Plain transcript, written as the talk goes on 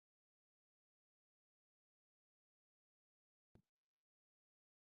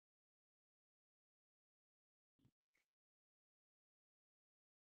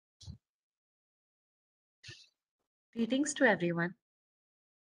Greetings to everyone.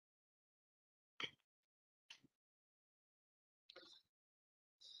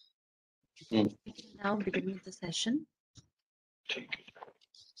 We can now begin with the session.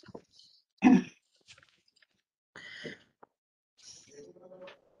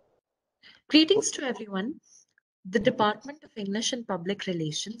 Greetings to everyone. The Department of English and Public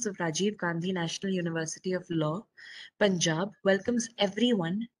Relations of Rajiv Gandhi National University of Law, Punjab, welcomes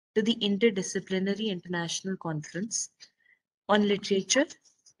everyone to the Interdisciplinary International Conference on Literature,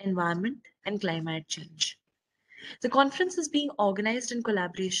 Environment, and Climate Change. The conference is being organized in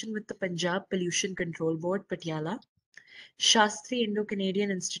collaboration with the Punjab Pollution Control Board, Patiala, Shastri Indo-Canadian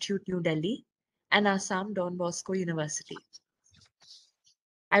Institute, New Delhi, and Assam Don Bosco University.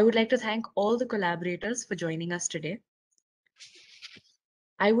 I would like to thank all the collaborators for joining us today.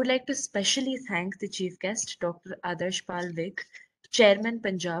 I would like to specially thank the chief guest, Dr. Adarsh Pal Vig, Chairman,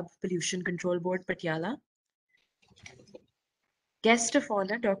 Punjab Pollution Control Board, Patiala. Guest of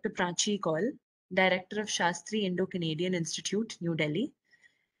honor, Dr. Prachi Kaul, Director of Shastri Indo-Canadian Institute, New Delhi.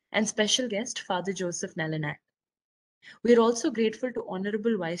 And special guest, Father Joseph Nelanak. We are also grateful to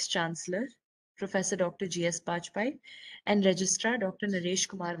Honorable Vice Chancellor, Professor Dr. G.S. Bajpai, and Registrar Dr. Naresh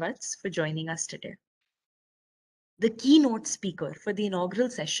Kumar Vats for joining us today. The keynote speaker for the inaugural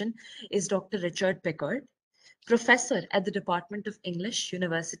session is Dr. Richard Pickard, professor at the Department of English,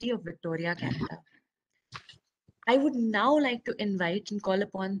 University of Victoria, Canada. I would now like to invite and call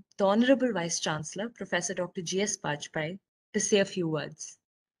upon the Honorable Vice Chancellor, Professor Dr. G.S. Bajpai, to say a few words.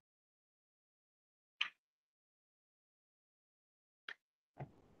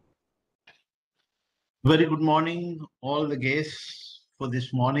 Very good morning, all the guests for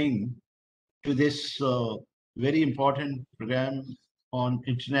this morning to this very important program on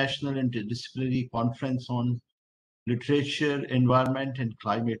International Interdisciplinary Conference on Literature, Environment and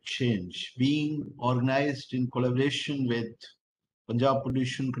Climate Change, being organized in collaboration with Punjab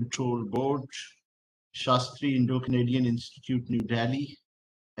Pollution Control Board, Shastri Indo-Canadian Institute, New Delhi,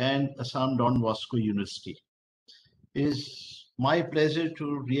 and Assam Don Bosco University. It is my pleasure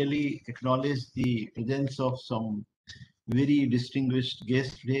to really acknowledge the presence of some very distinguished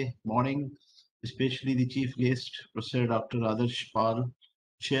guests today morning, especially the chief guest, Professor Dr. Adarsh Pal,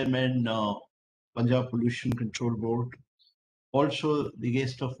 Chairman, Punjab Pollution Control Board. Also, the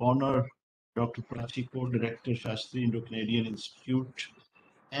guest of honor, Dr. Prachi Kaul, Director, Shastri Indo-Canadian Institute,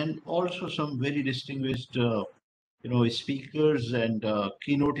 and also some very distinguished, speakers and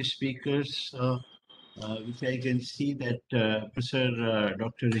keynote speakers, which I can see that Professor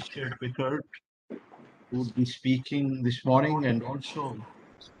Dr. Richard Pickard would be speaking this morning, and also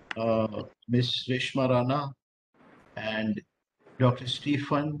Ms. Reshma Rana and Dr.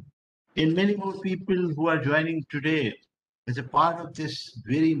 Stephen, and many more people who are joining today as a part of this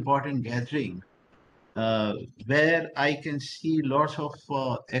very important gathering, where I can see lots of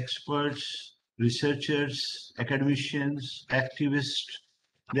experts, researchers, academicians, activists.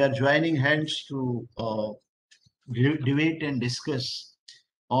 They are joining hands to debate and discuss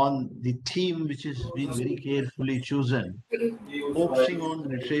on the theme which has been very carefully chosen, focusing on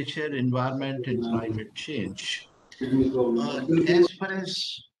literature, environment, and climate change.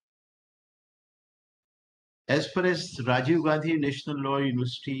 As far as Rajiv Gandhi National Law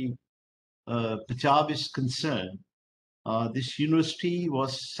University, Punjab is concerned, this university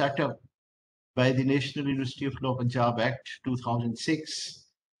was set up by the National University of Law Punjab Act 2006,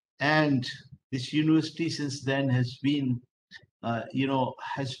 and this university since then has been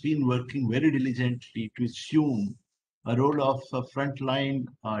has been working very diligently to assume a role of frontline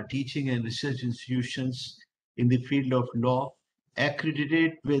teaching and research institutions in the field of law,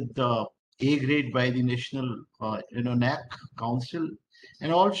 accredited with the A grade by the National NAC Council.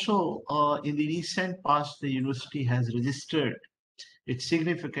 And also in the recent past, the university has registered its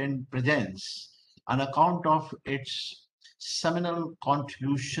significant presence on account of its seminal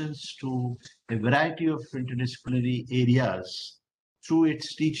contributions to a variety of interdisciplinary areas through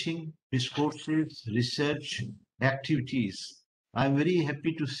its teaching, discourses, research activities. I'm very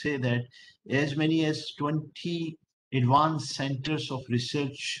happy to say that as many as 20 advanced centers of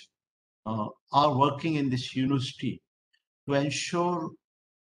research are working in this university to ensure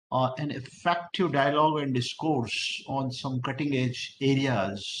an effective dialogue and discourse on some cutting edge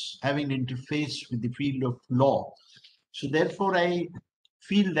areas having interface with the field of law. So therefore, I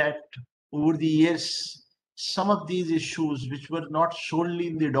feel that over the years, some of these issues which were not solely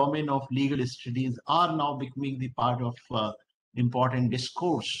in the domain of legal studies are now becoming the part of important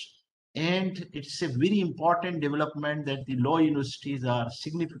discourse. And it's a very important development that the law universities are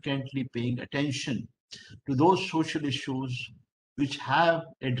significantly paying attention to those social issues which have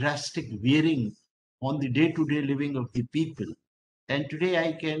a drastic bearing on the day-to-day living of the people. And today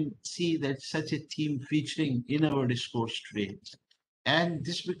I can see that such a theme featuring in our discourse today. And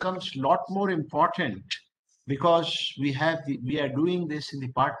this becomes a lot more important because we are doing this in the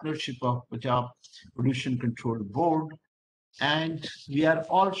partnership of Punjab Pollution Control Board, and we are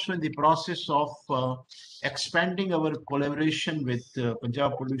also in the process of expanding our collaboration with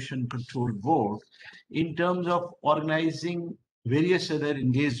Punjab Pollution Control Board in terms of organizing various other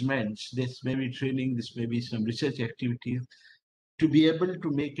engagements. This may be training, this may be some research activities to be able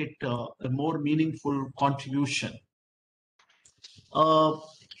to make it a more meaningful contribution.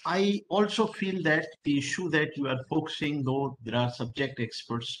 I also feel that the issue that you are focusing, though there are subject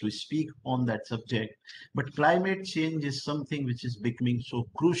experts to speak on that subject, but climate change is something which is becoming so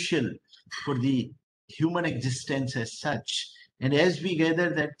crucial for the human existence as such. And as we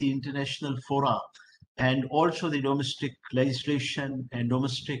gather that the international fora and also the domestic legislation and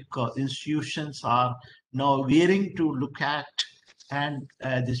domestic institutions are now gearing to look at and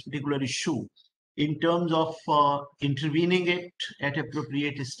this particular issue in terms of intervening it at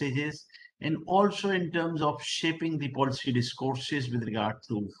appropriate stages, and also in terms of shaping the policy discourses with regard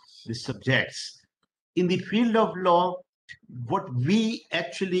to the subjects. In the field of law, what we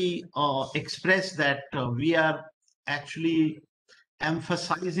actually express that we are actually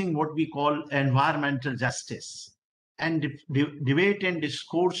emphasizing what we call environmental justice. And debate and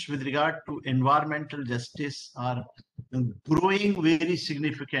discourse with regard to environmental justice are growing very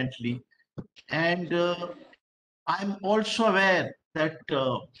significantly. And I'm also aware that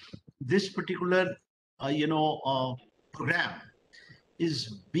this particular, program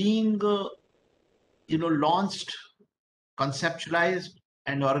is being, launched, conceptualized,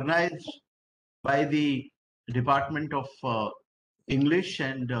 and organized by the Department of English,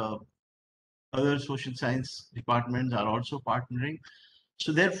 and other social science departments are also partnering.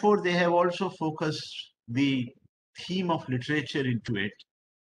 So therefore, they have also focused the theme of literature into it.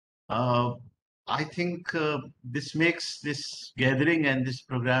 I think this makes this gathering and this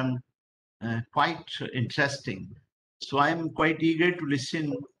program quite interesting. So I'm quite eager to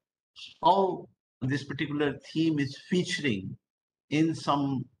listen how this particular theme is featuring in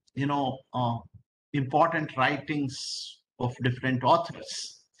some, important writings of different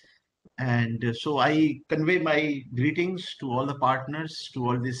authors. And so I convey my greetings to all the partners, to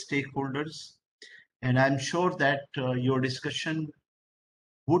all the stakeholders, and I'm sure that your discussion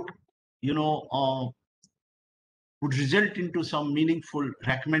would, you know, uh, would result into some meaningful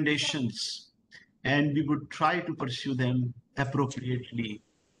recommendations, and we would try to pursue them appropriately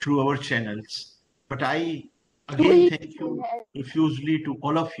through our channels. But I again thank you profusely to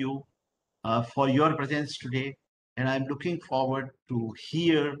all of you for your presence today, and I'm looking forward to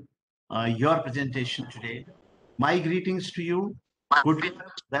hear your presentation today. My greetings to you, good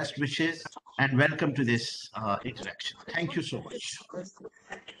luck, best wishes, and welcome to this interaction. Thank you so much.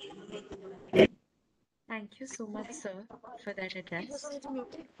 Thank you so much, sir, for that address.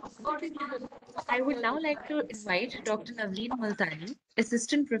 I would now like to invite Dr. Navleen Multani,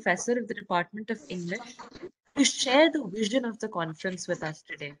 Assistant Professor of the Department of English, to share the vision of the conference with us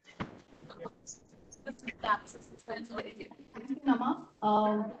today. Nama.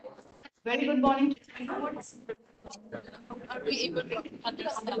 Very good morning to everyone. Are we able to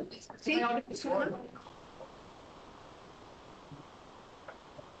understand this?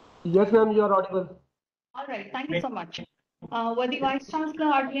 Yes, ma'am, you are audible. All right, thank you so much. Worthy Vice Chancellor,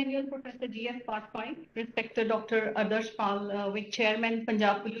 RDNUL Professor G.F. Patpai, respected Dr. Adarsh Pal, with Chairman,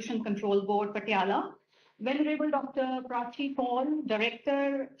 Punjab Pollution Control Board, Patiala, Venerable Dr. Prachi Paul,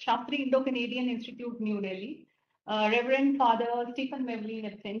 Director, Shastri Indo-Canadian Institute, New Delhi, Reverend Father Stephen Mevley in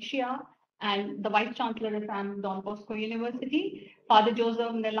absentia, and the Vice Chancellor of Don Bosco University, Father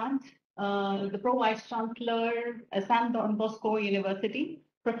Joseph Nelant, the Pro Vice Chancellor, Assam Don Bosco University,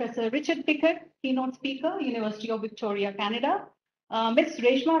 Professor Richard Pickett, keynote speaker, University of Victoria, Canada, Ms.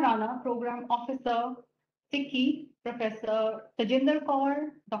 Reshma Rana, Program Officer, Sikhi, Professor Tajinder Kaur,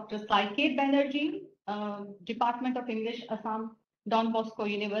 Dr. Saiket Banerjee, Department of English, Assam Don Bosco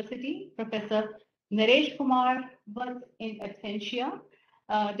University, Professor Naresh Kumar was in absentia.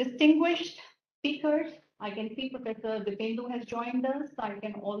 Distinguished speakers, I can see Professor Dipendu has joined us. I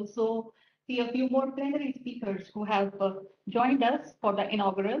can also see a few more plenary speakers who have joined us for the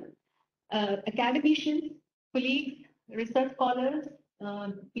inaugural. Academicians, colleagues, research scholars,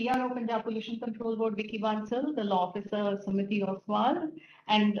 PRO Punjab Pollution Control Board Vicky Bansal, the law officer Sumiti Oswal,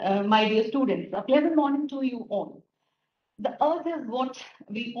 and my dear students, a pleasant morning to you all. The earth is what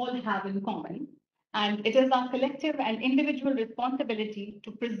we all have in common, and it is our collective and individual responsibility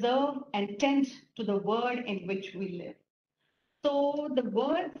to preserve and tend to the world in which we live. So the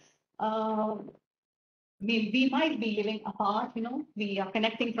words we might be living apart, we are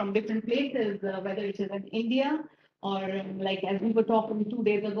connecting from different places, whether it is in India or like as we were talking 2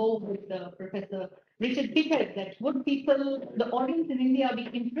 days ago with Professor Richard Pickett, that would people, the audience in India, be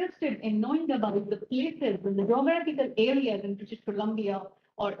interested in knowing about the places and the geographical areas in British Columbia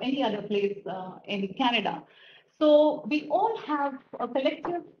or any other place in Canada. So we all have a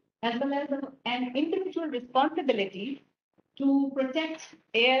collective as well as an individual responsibility to protect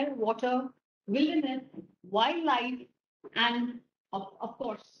air, water, wilderness, wildlife, and of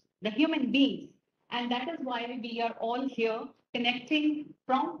course, the human beings. And that is why we are all here connecting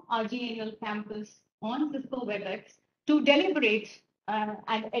from our GNL campus on Cisco WebEx to deliberate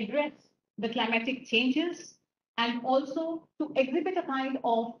and address the climatic changes and also to exhibit a kind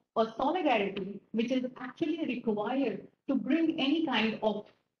of a solidarity which is actually required to bring any kind of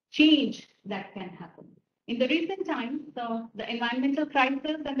change that can happen. In the recent times, the environmental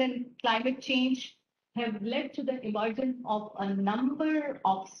crisis and then climate change have led to the emergence of a number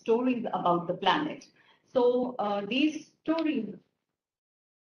of stories about the planet. So these stories,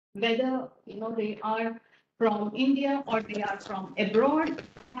 whether they are from India or they are from abroad,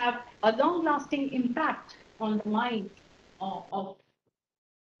 have a long-lasting impact on the minds of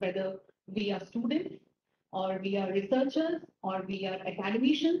whether we are students or we are researchers or we are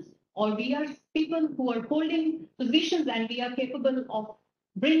academicians or we are people who are holding positions and we are capable of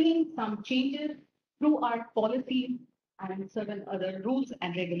bringing some changes through our policies and certain other rules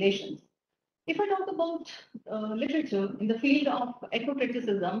and regulations. If I talk about literature in the field of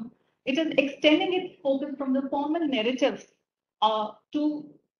eco-criticism, it is extending its focus from the formal narratives to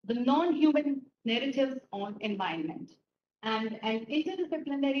the non-human narratives on environment. And an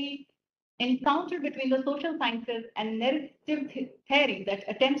interdisciplinary encounter between the social sciences and narrative theory that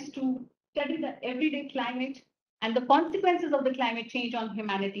attempts to study the everyday climate and the consequences of the climate change on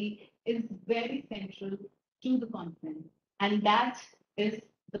humanity is very central to the conference. And that is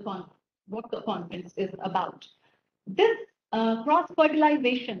what the conference is about. This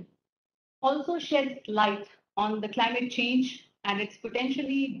cross-fertilization also sheds light on the climate change and its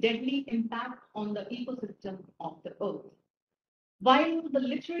potentially deadly impact on the ecosystem of the Earth. While the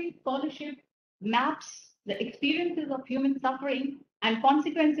literary scholarship maps the experiences of human suffering and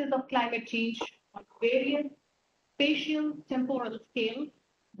consequences of climate change on various spatial temporal scales,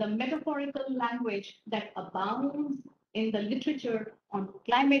 the metaphorical language that abounds in the literature on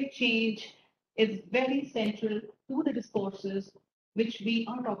climate change is very central to the discourses which we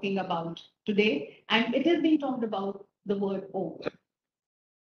are talking about today. And it is being talked about the word oak.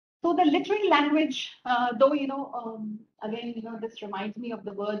 So the literary language, though, again, this reminds me of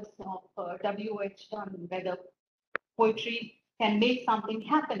the words of W.H. Dunn, whether poetry can make something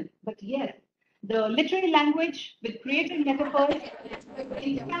happen. But yes, the literary language with creative metaphors,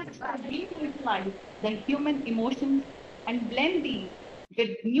 in fact, revitalize the human emotions and blend these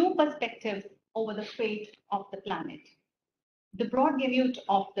with new perspectives over the fate of the planet. The broad gamut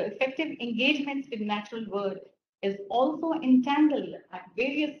of the effective engagements with natural world is also entangled at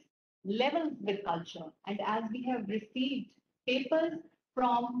various levels with culture. And as we have received papers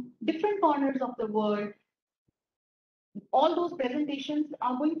from different corners of the world, all those presentations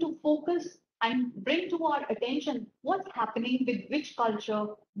are going to focus and bring to our attention what's happening with which culture,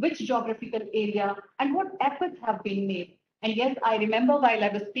 which geographical area, and what efforts have been made. And yes, I remember while I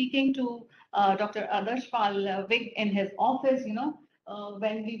was speaking to Dr. Adarsh Pal Vig in his office,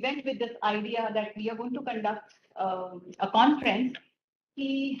 when we went with this idea that we are going to conduct a conference,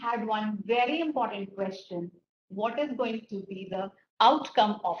 he had one very important question. What is going to be the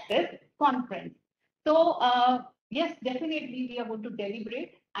outcome of this conference? So, yes, definitely we are going to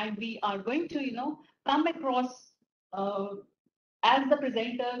deliberate and we are going to, come across as the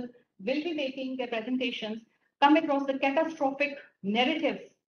presenters will be making their presentations, come across the catastrophic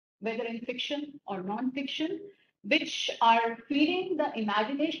narratives, whether in fiction or non-fiction, which are feeding the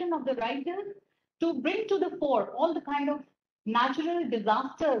imagination of the writers to bring to the fore all the kind of natural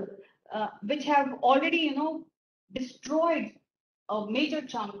disasters which have already, destroyed a major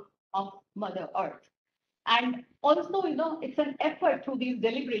chunk of Mother Earth. And also, it's an effort through these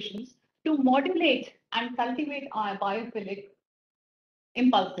deliberations to modulate and cultivate our biophilic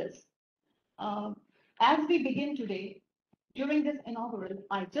impulses. As we begin today, during this inaugural,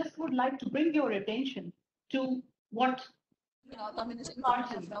 I just would like to bring your attention to what Carson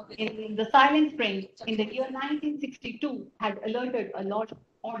in the Silent Spring in the year 1962 had alerted a large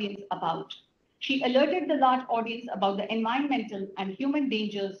audience about. She alerted the large audience about the environmental and human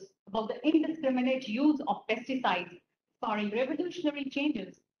dangers, about the indiscriminate use of pesticides, sparking revolutionary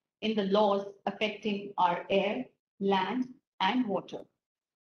changes in the laws affecting our air, land, and water.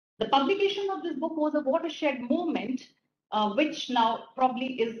 The publication of this book was a watershed moment, which now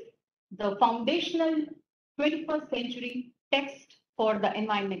probably is the foundational 21st century text for the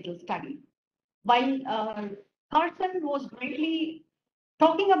environmental study. While Carson was greatly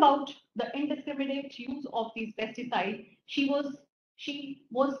talking about the indiscriminate use of these pesticides, she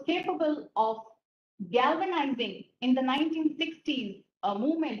was capable of galvanizing in the 1960s a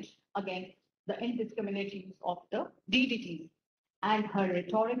movement against the indiscriminate use of the DDTs. And her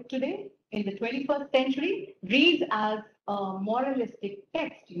rhetoric today in the 21st century reads as a moralistic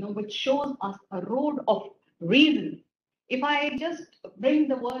text, which shows us a road of reason. If I just bring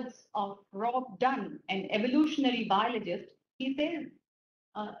the words of Rob Dunn, an evolutionary biologist, he says,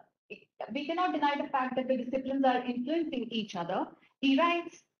 uh, we cannot deny the fact that the disciplines are influencing each other. He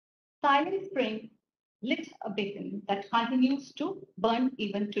writes, Silent Spring lit a beacon that continues to burn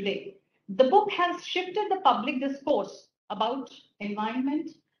even today. The book has shifted the public discourse about environment,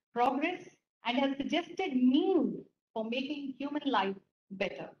 progress, and has suggested means for making human life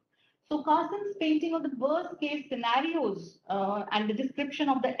better. So Carson's painting of the worst case scenarios and the description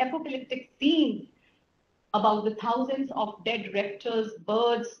of the apocalyptic scenes about the thousands of dead raptors,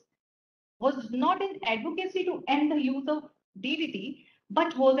 birds, was not an advocacy to end the use of DDT,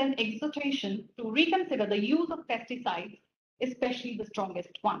 but was an exhortation to reconsider the use of pesticides, especially the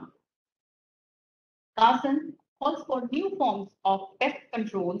strongest one. Carson calls for new forms of pest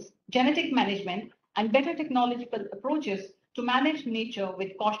controls, genetic management, and better technological approaches to manage nature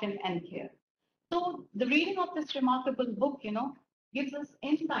with caution and care. So the reading of this remarkable book, gives us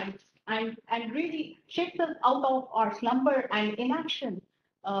insights and really shakes us out of our slumber and inaction,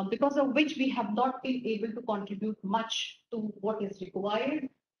 because of which we have not been able to contribute much to what is required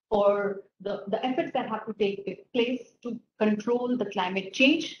for the efforts that have to take place to control the climate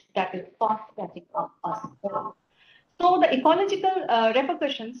change that is fast catching up us. So the ecological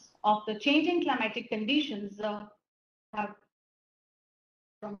repercussions of the changing climatic conditions have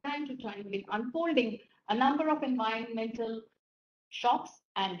from time to time been unfolding a number of environmental shocks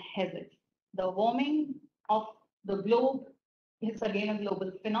and hazards. The warming of the globe is again a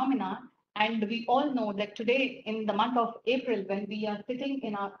global phenomenon, and we all know that today, in the month of April, when we are sitting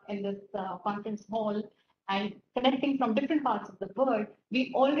in this conference hall and connecting from different parts of the world,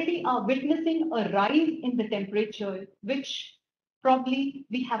 we already are witnessing a rise in the temperature, which probably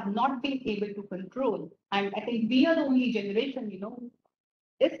we have not been able to control. And I think we are the only generation,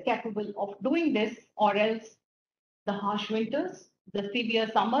 is capable of doing this, or else the harsh winters, the severe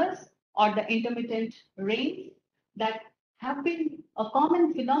summers, or the intermittent rains that have been a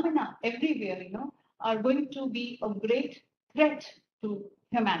common phenomena everywhere, are going to be a great threat to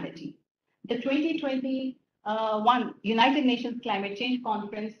humanity. The 2021 United Nations Climate Change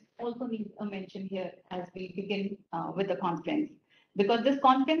Conference also needs a mention here as we begin with the conference, because this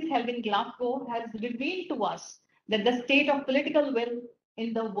conference held in Glasgow has revealed to us that the state of political will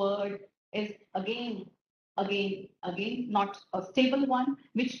in the world is again, not a stable one,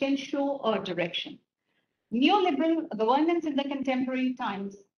 which can show a direction. Neoliberal governance in the contemporary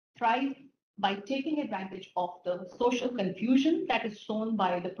times thrives by taking advantage of the social confusion that is shown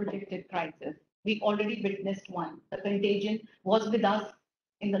by the projected crisis. We already witnessed one. The contagion was with us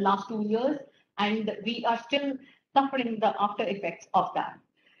in the last 2 years, and we are still suffering the after effects of that.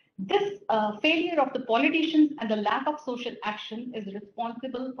 This failure of the politicians and the lack of social action is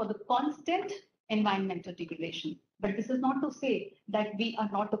responsible for the constant environmental degradation. But this is not to say that we are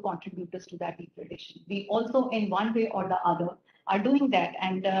not the contributors to that degradation. We also, in one way or the other, are doing that.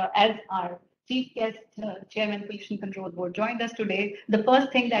 And as our chief guest, Chairman Pollution Control Board, joined us today, the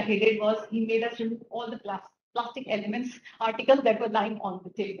first thing that he did was he made us remove all the plastic elements, articles that were lying on the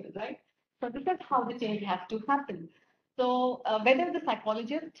table, right? So this is how the change has to happen. So whether the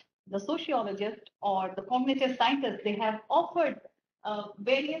psychologist, the sociologist, or the cognitive scientist, they have offered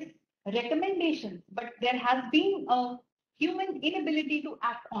various recommendations, but there has been a human inability to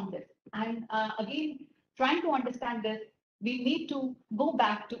act on this. And again, trying to understand this, we need to go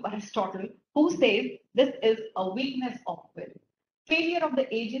back to Aristotle, who says this is a weakness of will, failure of the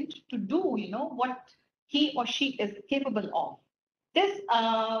agent to do, what he or she is capable of. This,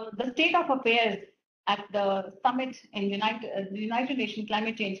 the state of affairs at the summit in the United Nations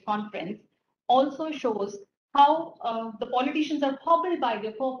Climate Change Conference also shows how the politicians are hobbled by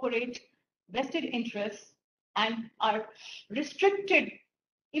their corporate vested interests and are restricted.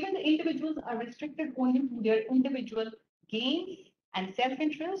 Even the individuals are restricted only to their individual gains and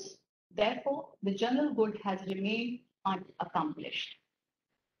self-interest. Therefore, the general good has remained unaccomplished.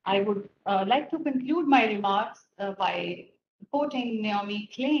 I would like to conclude my remarks by quoting Naomi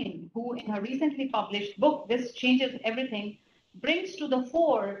Klein, who in her recently published book, This Changes Everything, brings to the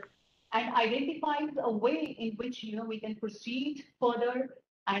fore and identifies a way in which we can proceed further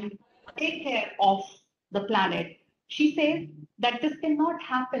and take care of the planet. She says that this cannot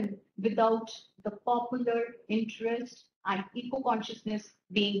happen without the popular interest and eco-consciousness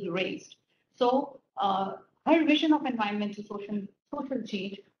being raised. So her vision of environmental social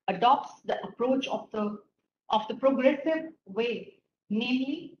change adopts the approach of the progressive way,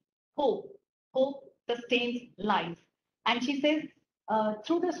 namely hope. Hope sustains life. And she says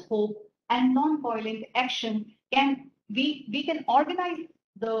through this hope and non-violent action, we can organize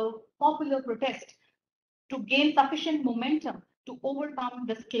the popular protest to gain sufficient momentum to overcome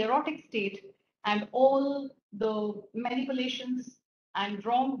the sclerotic state and all the manipulations and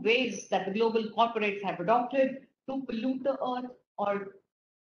wrong ways that the global corporates have adopted to pollute the earth or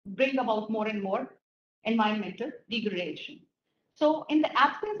bring about more and more environmental degradation. So in the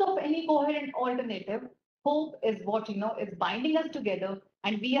absence of any coherent alternative, hope is what is binding us together,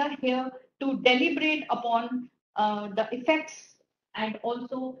 and we are here to deliberate upon the effects, and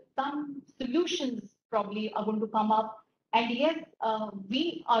also some solutions probably are going to come up. And yes,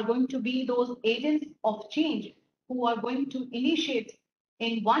 we are going to be those agents of change who are going to initiate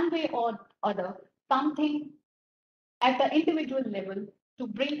in one way or other something at the individual level to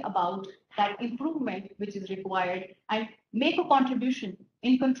bring about that improvement which is required and make a contribution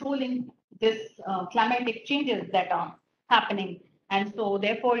in controlling this climatic changes that are happening. And so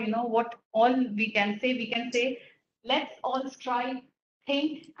therefore, what all we can say, let's all strive,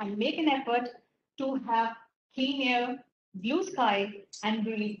 think, and make an effort to have clean air, blue sky, and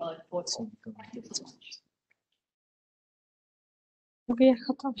green earth for all. Thank you so much.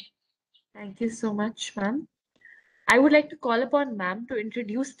 Thank you so much, ma'am. I would like to call upon ma'am to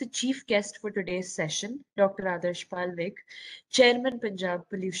introduce the chief guest for today's session, Dr. Adarsh Palvik, Chairman, Punjab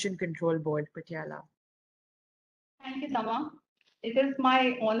Pollution Control Board, Patiala. Thank you, Sama. It is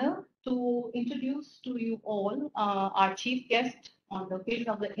my honor to introduce to you all our chief guest on the occasion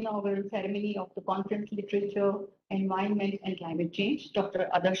of the inaugural ceremony of the Conference Literature, Environment and Climate Change, Dr.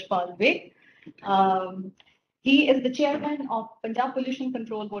 Adarsh Palvik. He is the chairman of Punjab Pollution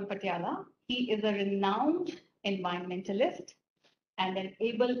Control Board, Patiala. He is a renowned environmentalist and an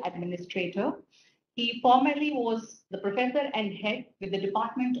able administrator. He formerly was the professor and head with the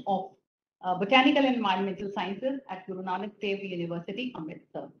Department of Botanical and Environmental Sciences at Guru Nanak Dev University,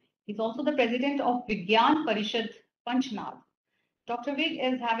 Amritsar. He's also the president of Vigyan Parishad, Panchnav. Dr. Vig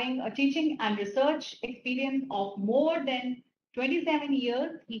is having a teaching and research experience of more than 27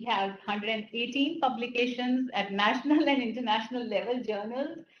 years. He has 118 publications at national and international level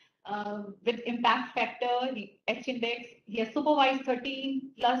journals with impact factor, H-index. He has supervised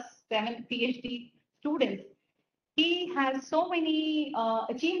 13 plus 7 PhD students. He has so many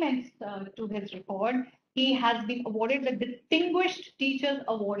achievements to his record. He has been awarded the Distinguished Teachers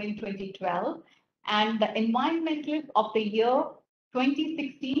Award in 2012 and the Environmentalist of the Year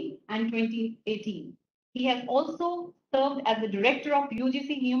 2016 and 2018. He has also served as the director of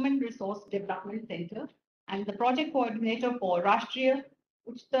UGC Human Resource Development Center and the project coordinator for Rashtriya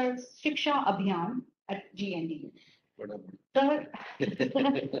Uchtar Shiksha Abhiyan at GNDU. Third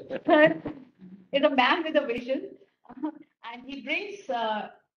is a man with a vision, and he brings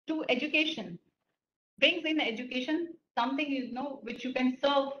in education something which you can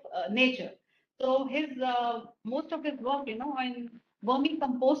serve nature. So his most of his work, in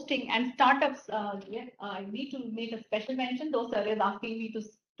vermicomposting and startups. Yes, I need to make a special mention. Though sir is asking me to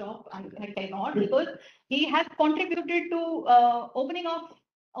stop, I cannot, because he has contributed to opening up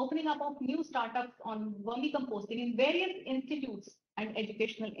of new startups on vermicomposting in various institutes and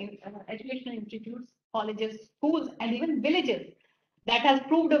educational institutes, colleges, schools, and even villages. That has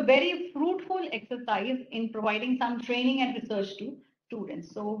proved a very fruitful exercise in providing some training and research to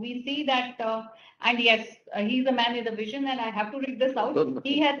students. So we see that, and yes, he's a man with a vision, and I have to read this out.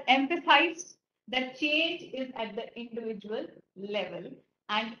 He has emphasized that change is at the individual level,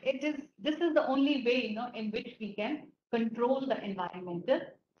 and this is the only way, in which we can control the environmental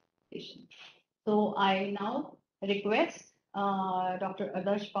situation. So I now request Dr.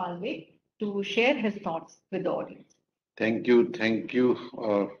 Adarsh Palvik to share his thoughts with the audience. Thank you,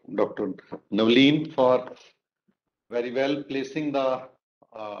 Dr. Navleen, for very well placing the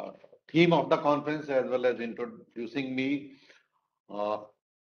theme of the conference as well as introducing me.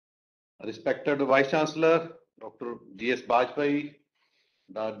 Respected Vice Chancellor, Dr. G.S. Bajpai,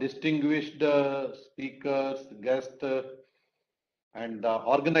 the distinguished speakers, guests, and the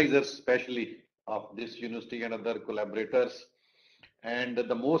organizers especially of this university and other collaborators, and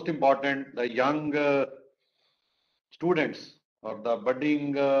the most important, the young students or the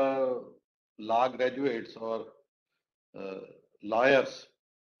budding law graduates or lawyers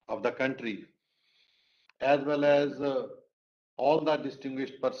of the country, as well as all the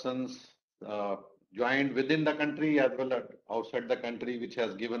distinguished persons joined within the country as well as outside the country, which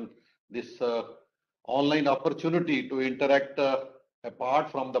has given this online opportunity to interact apart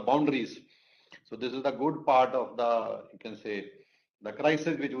from the boundaries. So this is the good part of the, you can say, the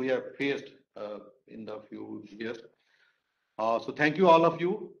crisis which we have faced in the few years. So thank you all of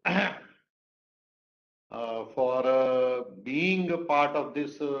you for being a part of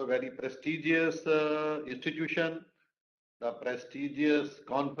this very prestigious institution, the prestigious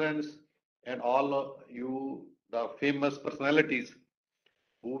conference, and all of you, the famous personalities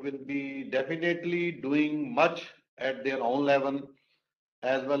who will be definitely doing much at their own level,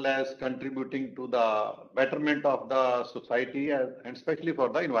 as well as contributing to the betterment of the society and especially for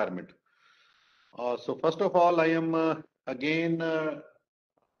the environment. So first of all, I am again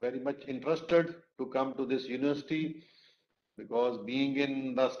very much interested to come to this university because being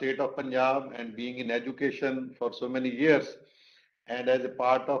in the state of Punjab and being in education for so many years and as a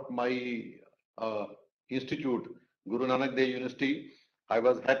part of my institute, Guru Nanak Dev University, I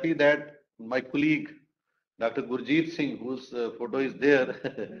was happy that my colleague, Dr. Gurjeet Singh, whose photo is there,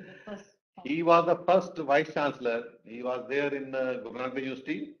 he was the first Vice Chancellor. He was there in Guru Nanak Dev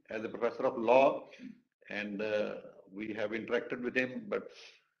University as a professor of law, and we have interacted with him, but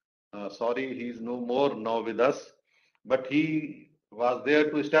sorry, he is no more now with us. But he was there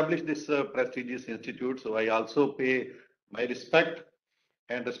to establish this prestigious institute. So I also pay my respect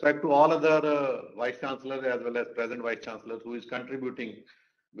and respect to all other vice chancellors as well as present vice chancellors who is contributing,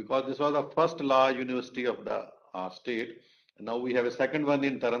 because this was the first law university of the state. Now we have a second one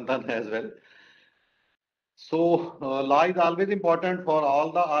in Tarantan as well. So law is always important for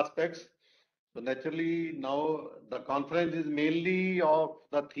all the aspects. So naturally, now the conference is mainly of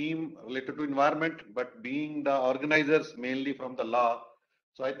the theme related to environment, but being the organizers mainly from the law.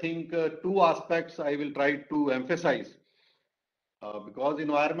 So I think two aspects I will try to emphasize because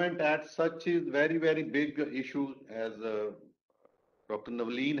environment as such is very, very big issue, as Dr.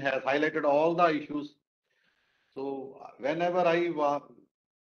 Navleen has highlighted all the issues. So whenever I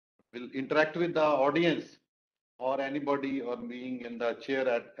will interact with the audience or anybody or being in the chair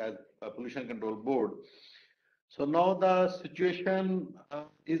at a pollution control board, so now the situation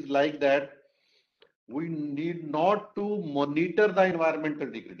is like that. We need not to monitor the environmental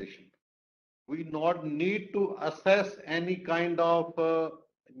degradation. We not need to assess any kind of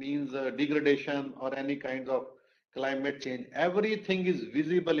degradation or any kinds of climate change. Everything is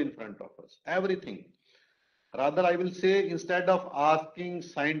visible in front of us. Everything. Rather, I will say instead of asking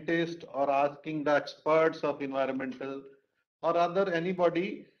scientists or asking the experts of environmental or other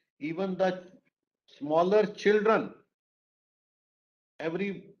anybody, even the smaller children,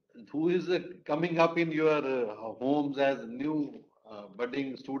 every who is coming up in your homes as new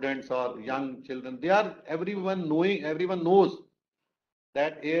budding students or young children, they are everyone knows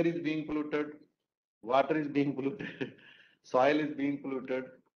that air is being polluted, water is being polluted, soil is being polluted.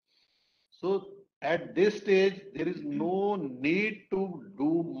 So at this stage, there is no need to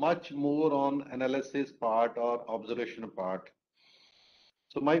do much more on analysis part or observation part.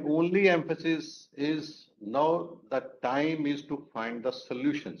 So my only emphasis is now the time is to find the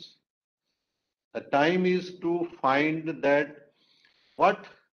solutions. The time is to find that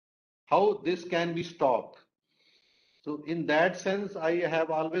how this can be stopped. So in that sense, I have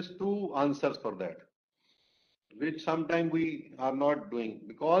always two answers for that, which sometimes we are not doing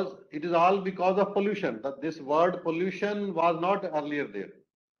because it is all because of pollution. That this word pollution was not earlier there.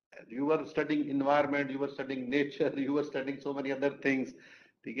 You were studying environment, you were studying nature, you were studying so many other things.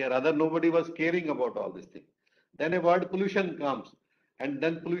 Rather, nobody was caring about all these things. Then a word pollution comes. And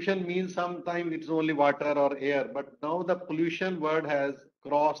then pollution means sometimes it's only water or air. But now the pollution word has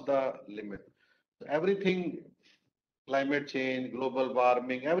crossed the limit. So everything, climate change, global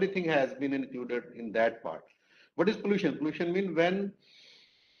warming, everything has been included in that part. What is pollution? Pollution means when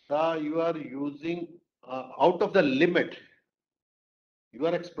you are using out of the limit, you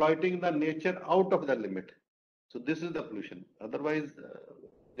are exploiting the nature out of the limit. So this is the pollution. Otherwise,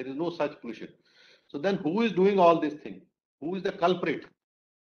 there is no such pollution. So then who is doing all this thing? Who is the culprit?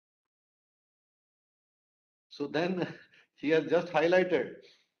 So then she has just highlighted.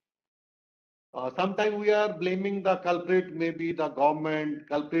 Sometimes we are blaming the culprit, maybe the government,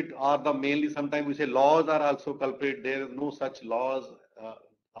 culprit are the mainly, sometimes we say laws are also culprit. There is no such laws,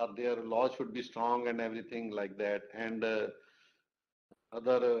 are there, laws should be strong and everything like that. And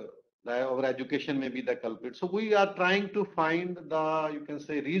our education may be the culprit. So we are trying to find the, you can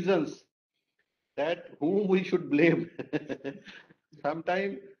say, reasons that whom we should blame.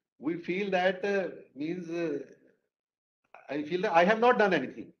 Sometimes we feel that means I feel that I have not done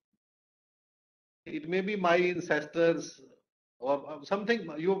anything. It may be my ancestors or something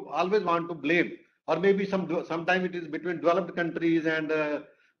you always want to blame, or maybe sometime it is between developed countries and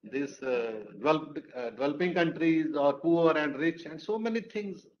developing countries, or poor and rich, and so many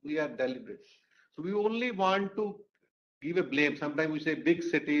things we are deliberate. So we only want to give a blame. Sometimes we say big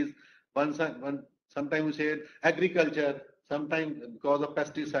cities, sometimes we say agriculture, sometimes because of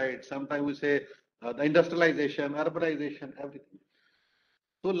pesticides, sometimes we say the industrialization, urbanization, everything.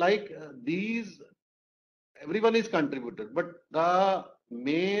 So like these, everyone is contributed, but the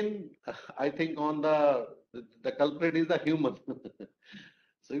main, I think, on the culprit is the human.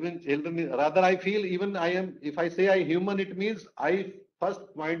 So even children, rather I feel even I am, if I say I human, it means I first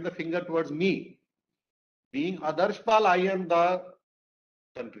point the finger towards me. Being Adarshpal, I am the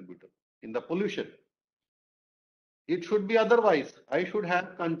contributor in the pollution. It should be otherwise. I should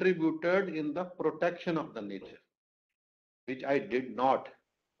have contributed in the protection of the nature, which I did not.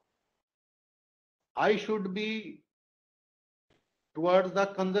 I should be towards the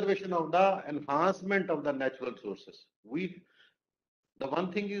conservation of the enhancement of the natural sources. The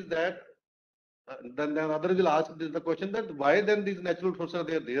one thing is that then others will ask this the question that why then these natural sources are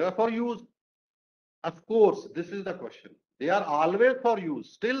there? They are for use. Of course, this is the question. They are always for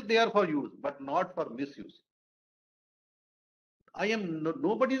use. Still they are for use, but not for misuse.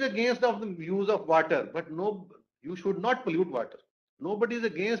 Nobody is against of the use of water, but no, you should not pollute water. Nobody is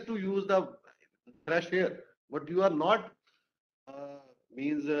against to use the fresh air, but you are not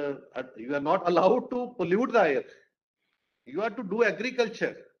you are not allowed to pollute the air. You are to do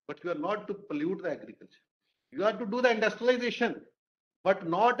agriculture, but you are not to pollute the agriculture. You are to do the industrialization, but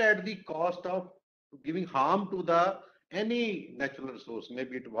not at the cost of giving harm to the any natural resource,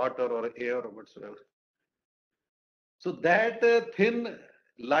 maybe it water or air or whatsoever. So that thin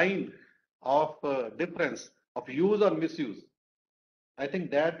line of difference of use or misuse, I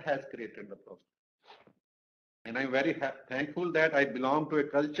think that has created the problem. And I'm very thankful that I belong to a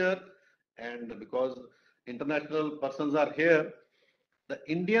culture, and because international persons are here, the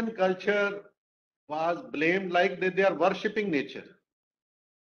Indian culture was blamed like they are worshipping nature.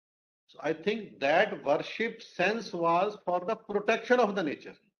 So I think that worship sense was for the protection of the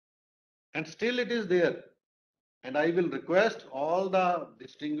nature, and still it is there. And I will request all the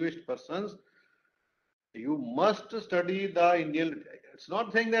distinguished persons, you must study the Indian. It's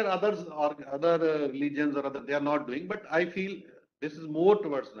not saying that others or other religions or other they are not doing, but I feel this is more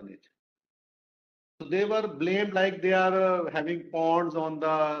towards the nature. So they were blamed like they are having ponds on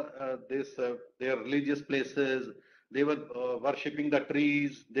their religious places. They were worshipping the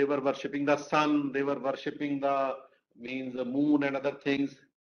trees. They were worshipping the sun. They were worshipping the moon and other things.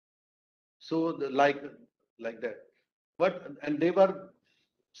 So like that. And they were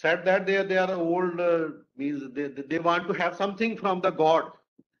said that they are old, means they want to have something from the God.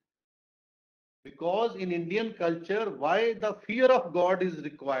 Because in Indian culture, why the fear of God is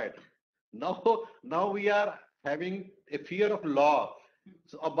required? Now we are having a fear of law.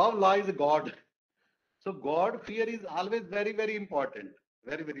 So above law is God. So God fear is always very, very important.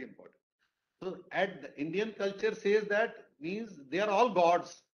 Very, very important. So at the Indian culture says that means they are all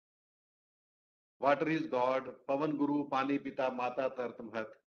gods. Water is God, Pavan Guru, Pani Pita, Mata Tartam Hat.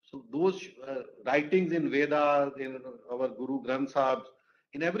 So those writings in Vedas, in our Guru Granth Sahib,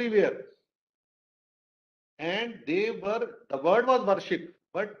 in everywhere. And the word was worship,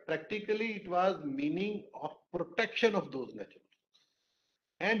 but practically it was meaning of protection of those natural resources.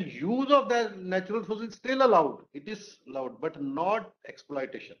 And use of that natural resources is still allowed. It is allowed, but not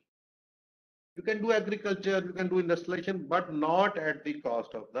exploitation. You can do agriculture, you can do industrialization, but not at the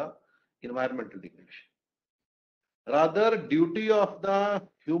cost of the environmental degradation. Rather, duty of the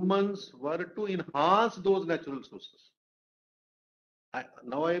humans were to enhance those natural resources.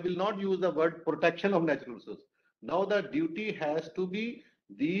 Now I will not use the word protection of natural resources. Now the duty has to be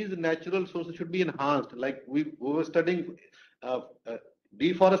these natural sources should be enhanced. Like we were studying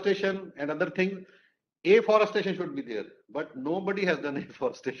deforestation and other things. Afforestation should be there, but nobody has done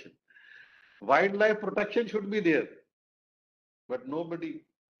afforestation. Wildlife protection should be there, but nobody,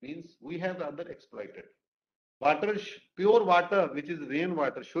 means we have other exploited. Water, pure water, which is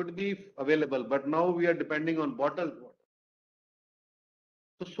rainwater, should be available, but now we are depending on bottled water.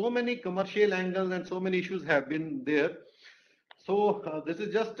 So many commercial angles and so many issues have been there. So this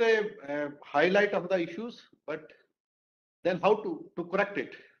is just a highlight of the issues, but then how to correct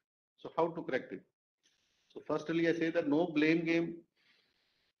it? So how to correct it? So firstly, I say that no blame game,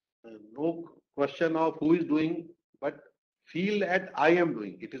 no question of who is doing, but feel that I am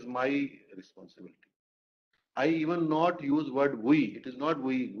doing. It is my responsibility. I even not use word we. It is not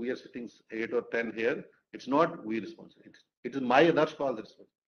we. We are sitting 8 or 10 here. It's not we responsible. It is my others call the responsibility.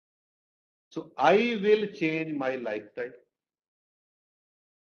 So I will change my lifestyle.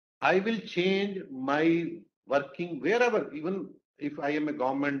 I will change my working wherever, even if I am a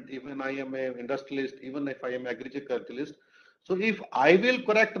government, even I am an industrialist, even if I am agriculturalist. So if I will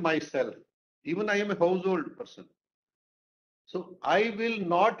correct myself, even I am a household person. So I will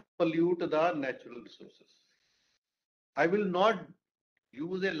not pollute the natural resources. I will not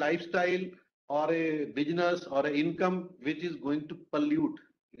use a lifestyle or a business or an income which is going to pollute.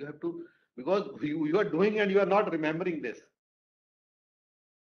 You have to, because you are doing and you are not remembering this.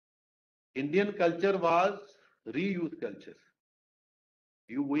 Indian culture was reuse culture.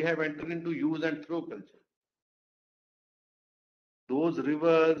 We have entered into use and throw culture. Those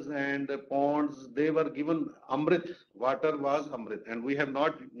rivers and ponds, they were given Amrit. Water was Amrit. And we have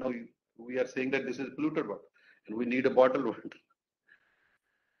not, now we are saying that this is polluted water and we need a bottled water.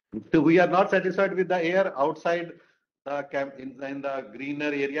 So we are not satisfied with the air outside the camp in the greener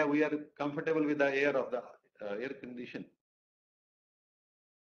area. We are comfortable with the air of the air condition.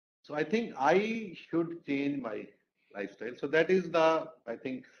 So I think I should change my lifestyle. So that is the, I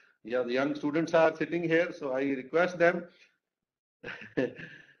think, yeah, the young students are sitting here. So I request them.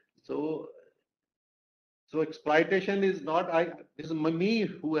 so, so exploitation is not, this is me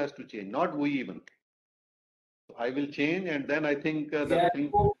who has to change, not we even. So I will change, and then I think the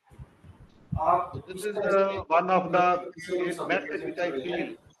thing. So this is one of the great message which I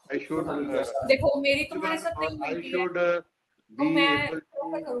feel I should देखो मेरी तुम्हारे deliver, साथ or नहीं I मिलती है should तो be मैं able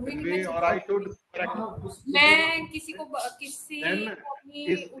प्रोफर to करूंगी कि मैं convey, चुप or I should correct. मैं किसी को किसी Then को अपनी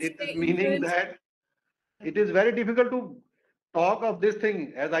it उससे is meaning influence that it is very difficult to talk of this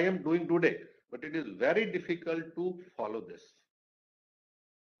thing as I am doing today, but it is very difficult to follow this.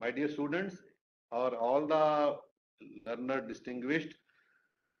 My dear students, or all the learner distinguished,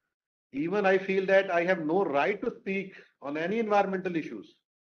 even I feel that I have no right to speak on any environmental issues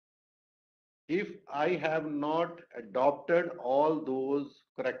if I have not adopted all those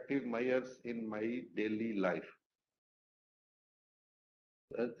corrective measures in my daily life.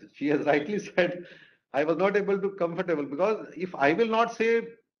 She has rightly said, I was not able to comfortable, because if I will not say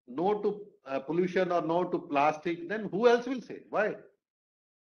no to pollution or no to plastic, then who else will say? Why?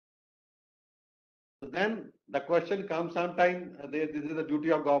 So then the question comes sometime, this is the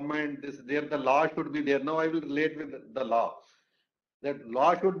duty of government, the law should be there. Now I will relate with the law. That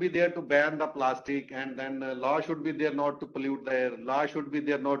law should be there to ban the plastic, and then law should be there not to pollute the air. Law should be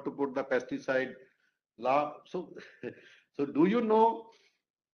there not to put the pesticide. Law. So, so do you know,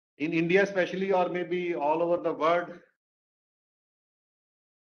 in India especially, or maybe all over the world,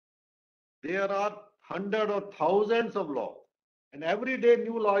 there are hundreds or thousands of laws, and every day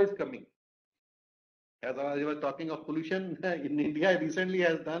new law is coming. As I was talking of pollution, in India recently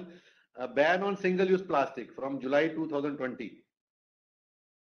has done a ban on single-use plastic from July 2020.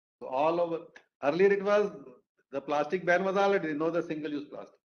 So all over, earlier it was, the plastic ban was already, no, the single-use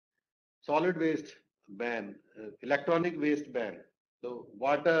plastic. Solid waste ban, electronic waste ban. So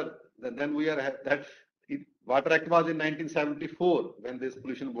water, then we are, that Water Act was in 1974 when this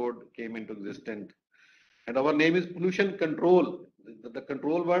pollution board came into existence. And our name is pollution control. The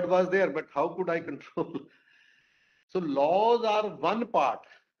control word was there, but how could I control? So laws are one part.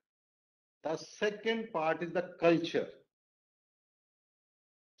 The second part is the culture.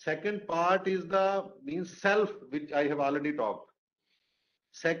 Second part is the means self, which I have already talked.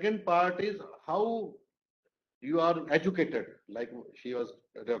 Second part is how you are educated, like she was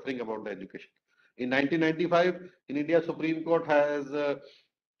referring about the education. In 1995, in India, Supreme Court has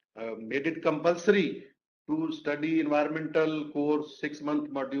made it compulsory to study environmental course, 6-month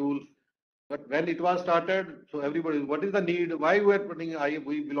module. But when it was started, so everybody, what is the need? Why we are putting,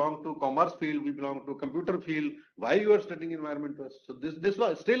 we belong to commerce field, we belong to computer field. Why you are studying environment first? So this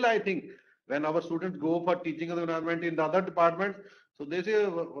was still, I think, when our students go for teaching of the environment in the other departments, so they say,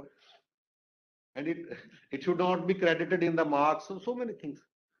 and it should not be credited in the marks. So many things.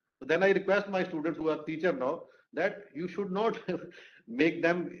 So then I request my students who are teacher now that you should not make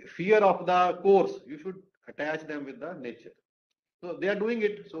them fear of the course. You should attach them with the nature. So they are doing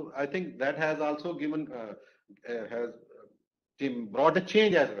it. So I think that has also given has brought a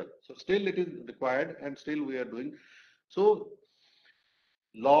change as well. So still it is required, and still we are doing. So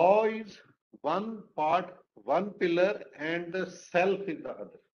law is one part, one pillar, and the self is the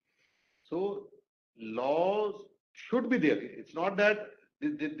other. So laws should be there. It's not that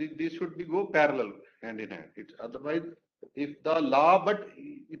this should be go parallel, hand in hand. It's otherwise, if the law, but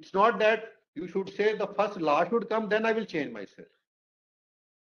it's not that you should say the first law should come, then I will change myself.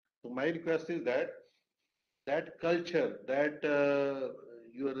 So my request is that culture, that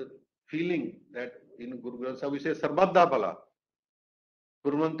your feeling that in Guru Granth Sahib we say Sarvada Bala,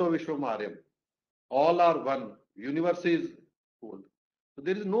 Gurmanto Vishwamaryam. All are one. Universe is whole. So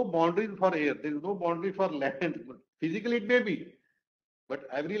there is no boundaries for air. There is no boundary for land. Physically it may be, but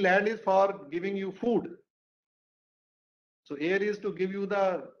every land is for giving you food. So air is to give you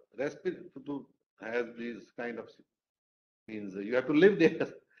the to has these kind of means you have to live there.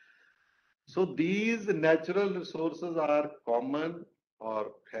 So these natural resources are common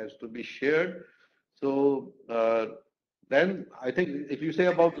or has to be shared. So then I think if you say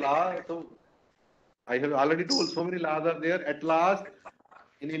about law, so I have already told so many laws are there. At last,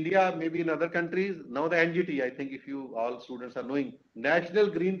 in India, maybe in other countries, now the NGT, I think if you all students are knowing, National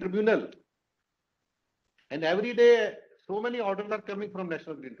Green Tribunal. And every day, so many orders are coming from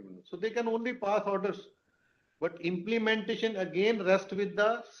National Green Tribunal. So they can only pass orders. But implementation again rests with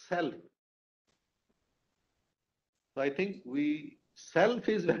the self. So I think self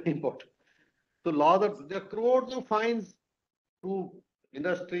is very important. So there are crores of fines to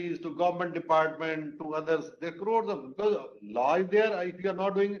industries, to government department, to others. There are crores of, because law is there. If you are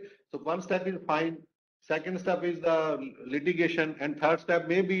not doing, so one step is fine. Second step is the litigation, and third step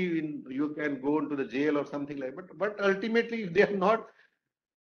maybe you can go into the jail or something like that. But ultimately, if they are not,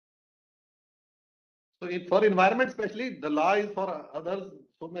 so for environment especially, the law is for others.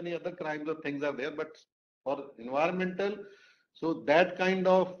 So many other crimes or things are there, but for environmental, so that kind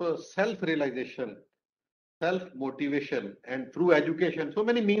of self-realization, self-motivation, and through education, so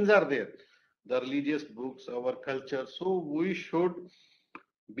many means are there. The religious books, our culture. So we should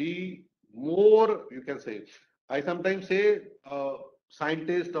be more, you can say, I sometimes say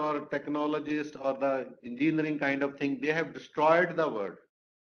scientist or technologist or the engineering kind of thing, they have destroyed the world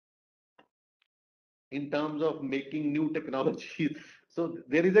in terms of making new technologies. So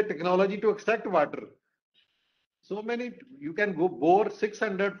there is a technology to extract water. So many, you can go bore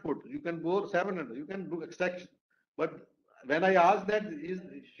 600 foot, you can bore 700, you can do extraction. But when I ask that,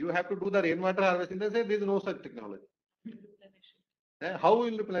 you have to do the rainwater harvesting, they say there is no such technology. How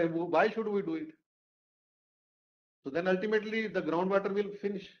will reply? Why should we do it? So then ultimately the groundwater will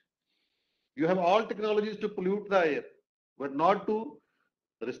finish. You have all technologies to pollute the air, but not to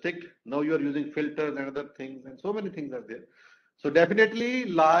restrict. Now you are using filters and other things, and so many things are there. So definitely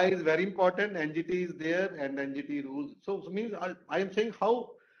law is very important. NGT is there and NGT rules. So means I am saying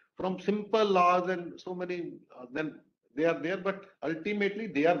how from simple laws and so many, then they are there, but ultimately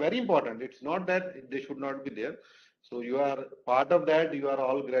they are very important. It's not that they should not be there. So you are part of that. You are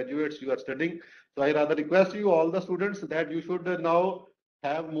all graduates. You are studying. So I rather request you, all the students, that you should now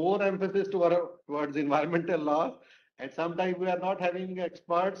have more emphasis towards environmental laws. And sometimes we are not having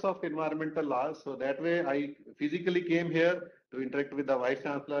experts of environmental laws. So that way I physically came here to interact with the Vice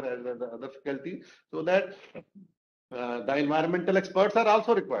Chancellor as well as the other faculty, so that the environmental experts are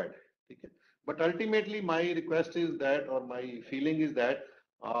also required. Okay? But ultimately my request is that, or my feeling is that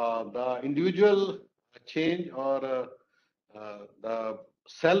the individual change or the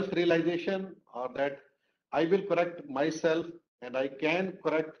self-realization, or that I will correct myself and I can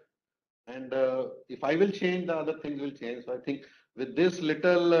correct, and if I will change, the other things will change. So I think with this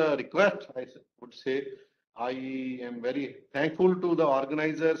little request, I would say I am very thankful to the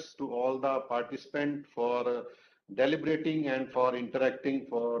organizers, to all the participants for deliberating and for interacting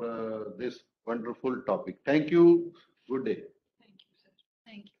for this wonderful topic. Thank you. Good day. Thank you, sir.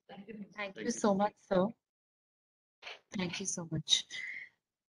 Thank you. Thank you so much, sir. Thank you so much.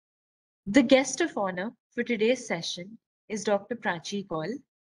 The guest of honor for today's session is Dr. Prachi Kaul,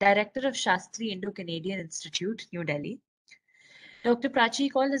 Director of Shastri Indo-Canadian Institute, New Delhi. Dr.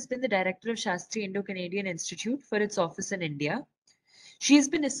 Prachi Kaul has been the Director of Shastri Indo-Canadian Institute for its office in India. She has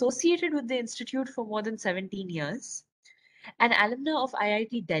been associated with the institute for more than 17 years. An alumna of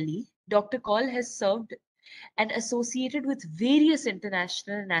IIT Delhi, Dr. Kaul has served and associated with various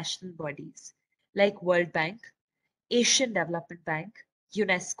international and national bodies like World Bank, Asian Development Bank,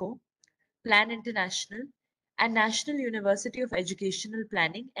 UNESCO, Plan International, and National University of Educational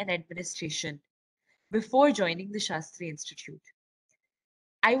Planning and Administration before joining the Shastri Institute.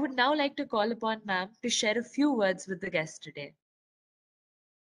 I would now like to call upon ma'am to share a few words with the guest today.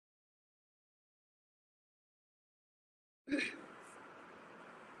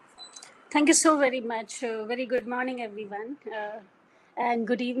 Thank you so very much. Very good morning, everyone. And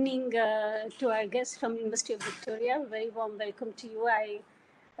good evening to our guests from University of Victoria. Very warm welcome to you. I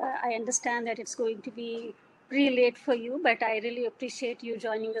understand that it's going to be pretty late for you, but I really appreciate you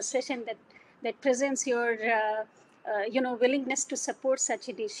joining the session that presents your willingness to support such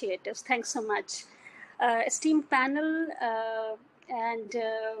initiatives. Thanks so much. Esteemed panel and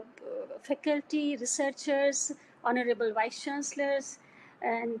faculty, researchers, honorable vice chancellors,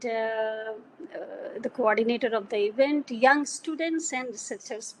 and the coordinator of the event, young students and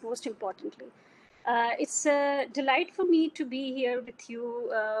researchers, most importantly. It's a delight for me to be here with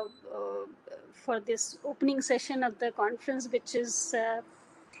you for this opening session of the conference, which is, I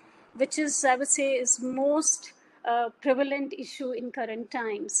would say, is most prevalent issue in current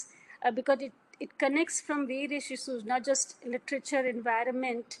times, because it connects from various issues, not just literature,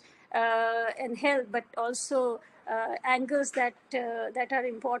 environment, and health, but also angles that are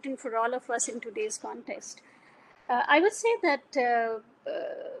important for all of us in today's context. I would say that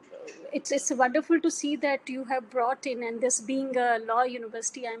it's wonderful to see that you have brought in, and this being a law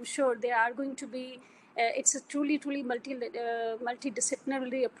university, I'm sure there are going to be, it's a truly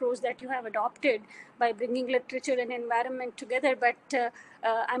multidisciplinary approach that you have adopted by bringing literature and environment together. But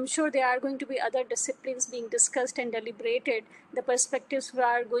I'm sure there are going to be other disciplines being discussed and deliberated. The perspectives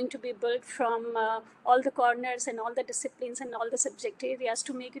are going to be built from all the corners and all the disciplines and all the subject areas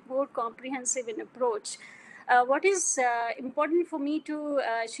to make it more comprehensive in approach. What is important for me to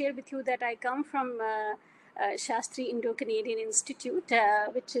share with you that I come from Shastri Indo-Canadian Institute,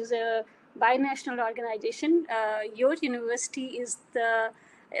 which is a binational organization. Your university is the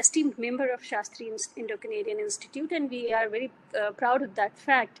esteemed member of Shastri Indo-Canadian Institute, and we are very proud of that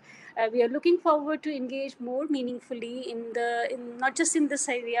fact. We are looking forward to engage more meaningfully in not just in this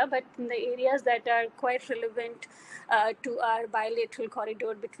area, but in the areas that are quite relevant to our bilateral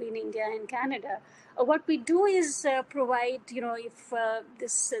corridor between India and Canada. What we do is provide, if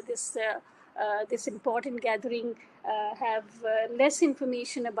this important gathering have less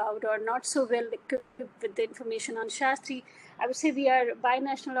information about or not so well equipped with the information on Shastri, I would say we are a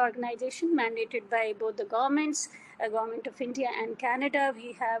binational organization mandated by both the governments, Government of India and Canada.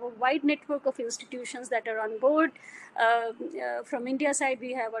 We have a wide network of institutions that are on board. From India side,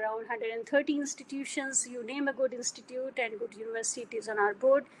 we have around 130 institutions. You name a good institute and good university, it is on our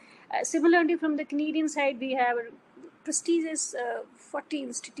board. Similarly, from the Canadian side, we have prestigious 40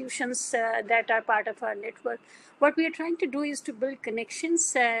 institutions that are part of our network. What we are trying to do is to build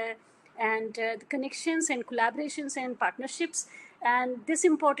connections and the connections and collaborations and partnerships. And this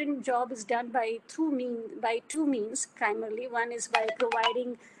important job is done by two means primarily. One is by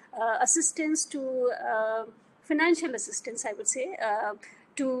providing assistance to financial assistance, I would say,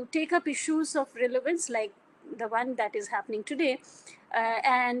 to take up issues of relevance like the one that is happening today.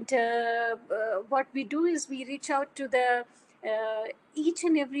 What we do is we reach out to the each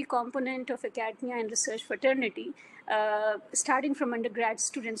and every component of academia and research fraternity, starting from undergrad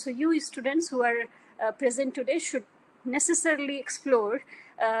students. So you students who are present today should necessarily explore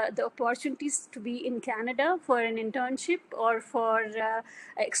the opportunities to be in Canada for an internship or for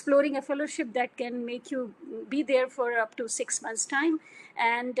exploring a fellowship that can make you be there for up to 6 months' time,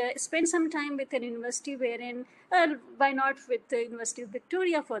 and spend some time with an university wherein, why not with the University of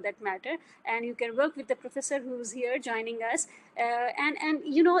Victoria for that matter, and you can work with the professor who's here joining us, and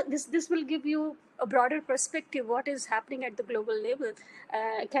this will give you a broader perspective what is happening at the global level.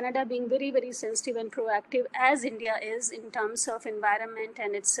 Canada being very, very sensitive and proactive as India is in terms of environment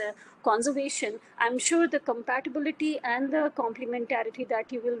and its conservation, I'm sure the compatibility and the complementarity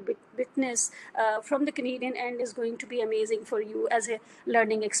that you will witness from the Canadian end is going to be amazing for you as a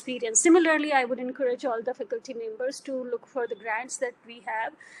learning experience. Similarly, I would encourage all the faculty members to look for the grants that we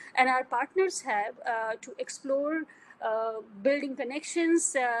have and our partners have to explore building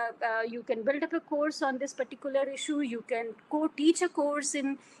connections. You can build up a course on this particular issue. You can co-teach a course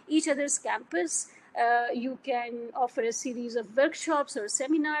in each other's campus. You can offer a series of workshops or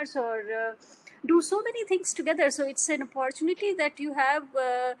seminars or do so many things together. So it's an opportunity that you have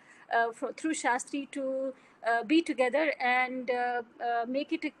through Shastri to be together and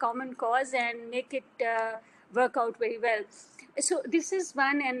make it a common cause and make it work out very well. So this is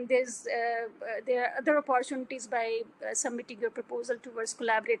one, and there are other opportunities by submitting your proposal towards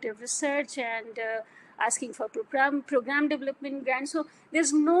collaborative research and asking for program development grants. So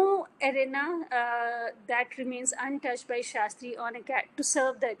there's no arena that remains untouched by Shastri to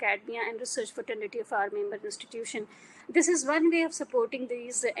serve the academia and research fraternity of our member institution. This is one way of supporting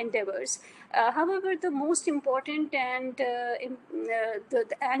these endeavors. However, the most important and the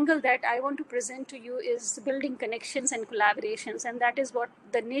angle that I want to present to you is building connections and collaborations, and that is what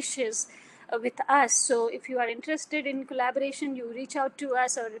the niche is with us. So if you are interested in collaboration, you reach out to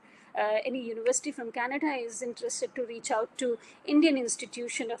us, or any university from Canada is interested to reach out to Indian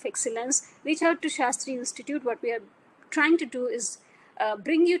Institution of Excellence, reach out to Shastri Institute. What we are trying to do is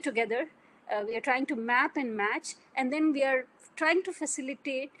bring you together. We are trying to map and match, and then we are trying to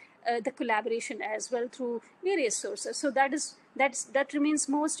facilitate the collaboration as well through various sources. So that remains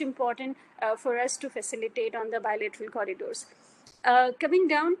most important for us to facilitate on the bilateral corridors. Coming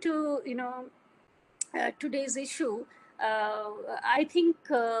down to today's issue, I think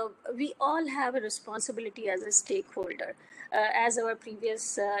we all have a responsibility as a stakeholder. As our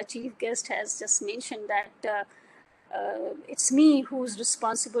previous chief guest has just mentioned, that it's me who's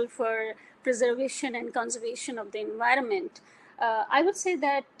responsible for preservation and conservation of the environment. I would say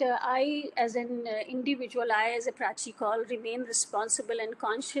that I, as an individual, I, as a Prachi Kaul, remain responsible and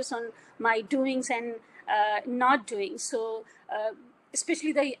conscious on my doings and not doing. So,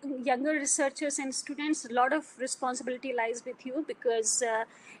 especially the younger researchers and students, a lot of responsibility lies with you, because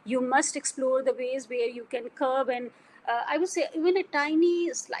you must explore the ways where you can curb and I would say even a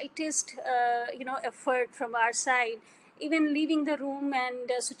tiny, slightest, effort from our side, even leaving the room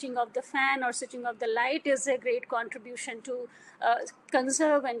and switching off the fan or switching off the light is a great contribution to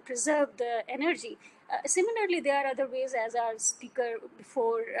conserve and preserve the energy. Similarly, there are other ways, as our speaker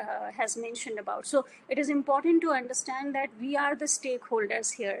before has mentioned about. So it is important to understand that we are the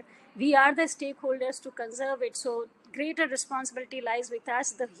stakeholders here. We are the stakeholders to conserve it. So greater responsibility lies with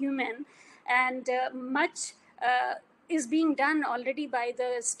us, the human, and much is being done already by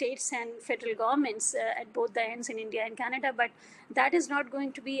the states and federal governments at both the ends in India and Canada. But that is not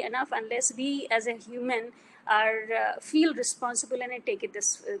going to be enough unless we, as a human, are feel responsible and take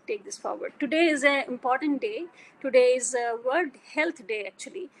this forward. Today is an important day. Today is World Health Day,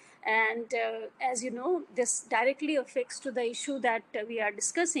 actually. And as you know, this directly affects to the issue that we are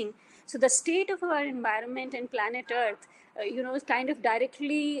discussing. So the state of our environment and planet Earth, kind of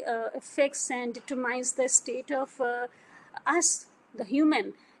directly affects and determines the state of us, the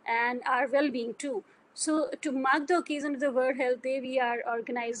human, and our well-being too. So to mark the occasion of the World Health Day, we are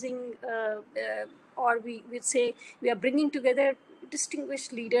organizing, or we would say we are bringing together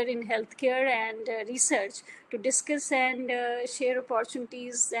distinguished leader in healthcare and research to discuss and share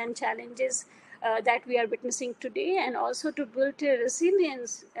opportunities and challenges that we are witnessing today, and also to build a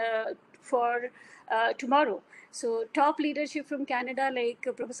resilience for tomorrow. So top leadership from Canada, like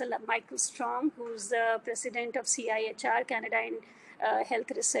Professor Michael Strong, who's the president of CIHR, Canada and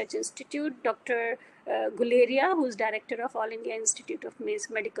Health Research Institute, Dr. Guleria, who's director of All India Institute of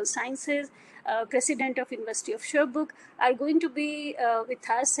Medical Sciences, president of University of Sherbrooke, are going to be with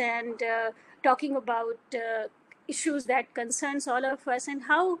us and talking about issues that concerns all of us and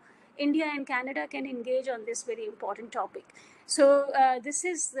how India and Canada can engage on this very important topic. So this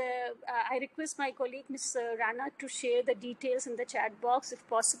is, I request my colleague, Ms. Rana, to share the details in the chat box if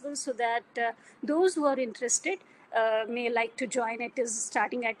possible, so that those who are interested may like to join. It is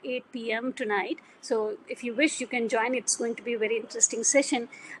starting at 8 p.m. tonight. So if you wish, you can join. It's going to be a very interesting session.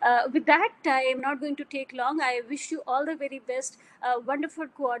 With that, I am not going to take long. I wish you all the very best. Wonderful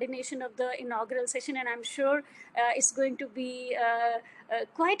coordination of the inaugural session, and I'm sure it's going to be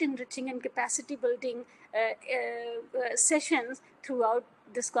quite enriching and capacity building sessions throughout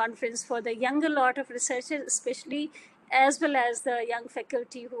this conference for the younger lot of researchers, especially, as well as the young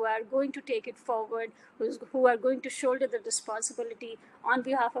faculty who are going to take it forward, who are going to shoulder the responsibility on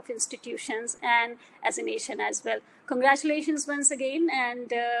behalf of institutions and as a nation as well. Congratulations once again,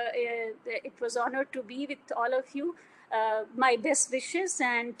 and it was an honor to be with all of you. My best wishes,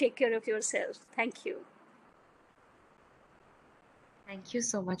 and take care of yourselves. Thank you. Thank you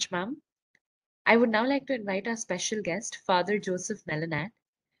so much, ma'am. I would now like to invite our special guest, Father Joseph Melanat,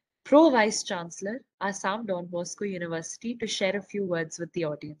 Pro Vice Chancellor, Assam Don Bosco University, to share a few words with the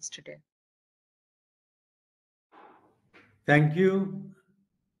audience today. Thank you.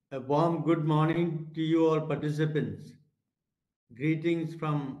 A warm good morning to you all participants. Greetings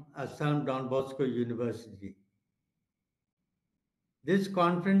from Assam Don Bosco University. This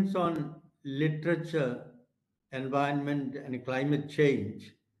conference on literature, environment and climate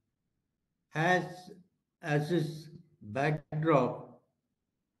change has as its backdrop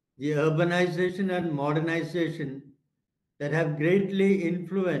the urbanization and modernization that have greatly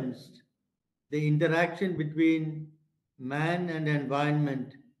influenced the interaction between man and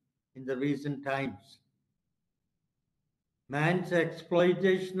environment in the recent times. Man's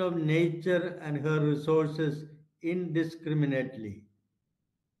exploitation of nature and her resources indiscriminately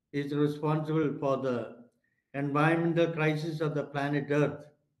is responsible for the environmental crisis of the planet Earth.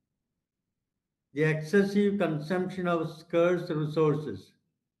 The excessive consumption of scarce resources,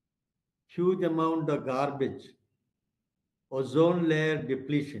 huge amount of garbage, ozone layer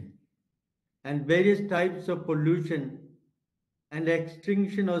depletion, and various types of pollution and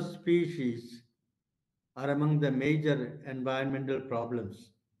extinction of species are among the major environmental problems.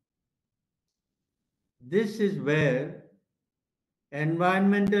 This is where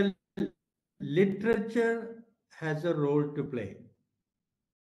environmental literature has a role to play.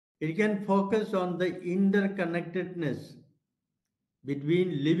 It can focus on the interconnectedness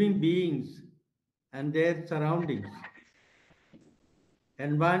between living beings and their surroundings.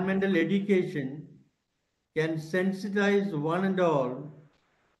 Environmental education can sensitize one and all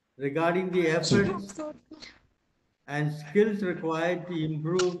regarding the efforts and skills required to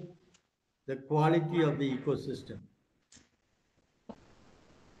improve the quality of the ecosystem.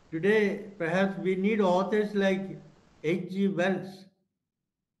 Today, perhaps we need authors like H.G. Wells,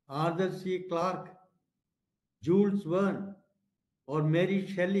 Arthur C. Clarke, Jules Verne, or Mary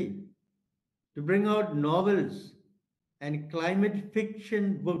Shelley to bring out novels and climate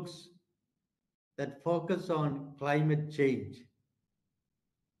fiction books that focus on climate change.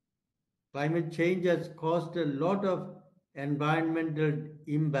 Climate change has caused a lot of environmental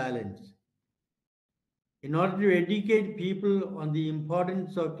imbalance. In order to educate people on the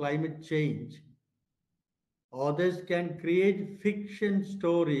importance of climate change, authors can create fiction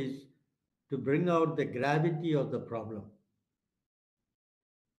stories to bring out the gravity of the problem.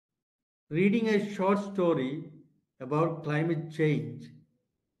 Reading a short story about climate change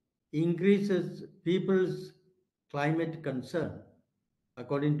increases people's climate concern,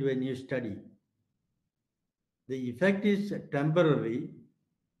 according to a new study. The effect is temporary,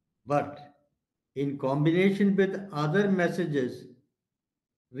 but in combination with other messages,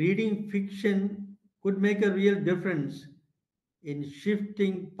 reading fiction could make a real difference in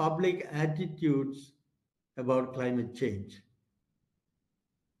shifting public attitudes about climate change.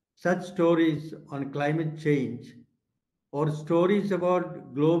 Such stories on climate change or stories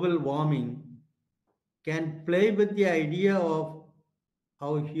about global warming can play with the idea of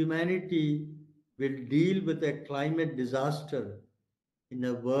how humanity will deal with a climate disaster in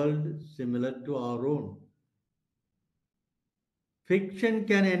a world similar to our own. Fiction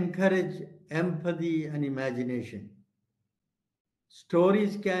can encourage empathy and imagination.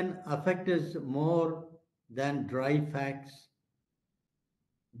 Stories can affect us more than dry facts.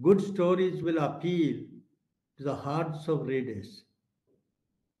 Good stories will appeal to the hearts of readers.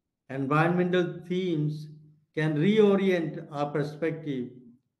 Environmental themes can reorient our perspective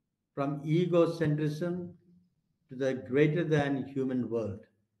from egocentrism to the greater than human world.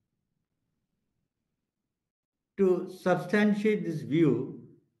 To substantiate this view,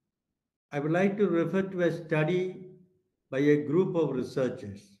 I would like to refer to a study by a group of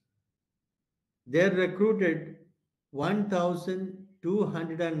researchers. They recruited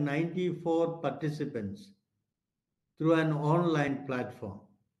 1,294 participants through an online platform.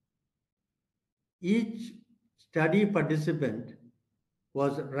 Each study participant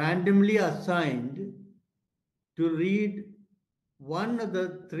was randomly assigned to read one of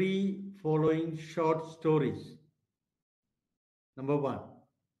the three following short stories. Number one,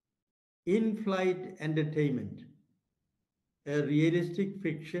 In-Flight Entertainment, a realistic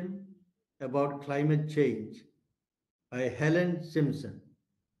fiction about climate change by Helen Simpson.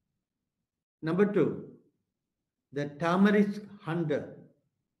 Number two, The Tamarisk Hunter,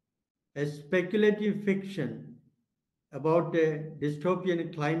 a speculative fiction about a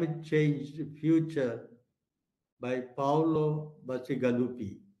dystopian climate change future by Paolo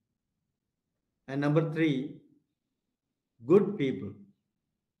Bacigalupi. And number three, Good People,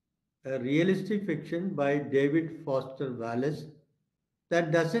 a realistic fiction by David Foster Wallace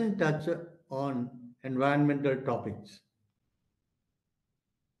that doesn't touch on environmental topics.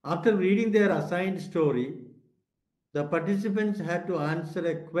 After reading their assigned story, the participants had to answer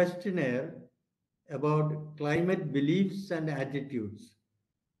a questionnaire about climate beliefs and attitudes.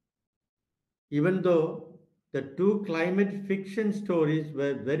 Even though the two climate fiction stories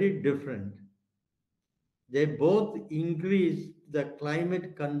were very different, they both increased the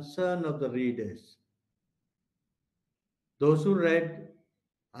climate concern of the readers. Those who read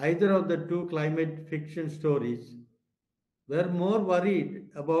either of the two climate fiction stories were more worried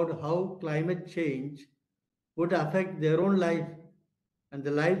about how climate change would affect their own life and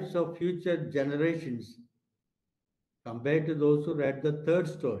the lives of future generations compared to those who read the third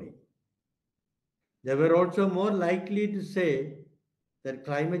story. They were also more likely to say that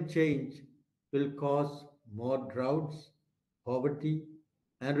climate change will cause more droughts, poverty,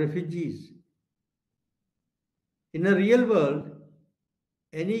 and refugees. In a real world,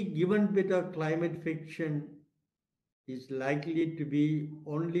 any given bit of climate fiction is likely to be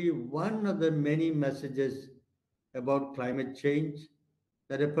only one of the many messages about climate change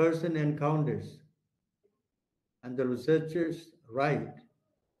that a person encounters. And the researchers write,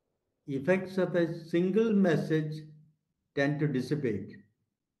 effects of a single message tend to dissipate,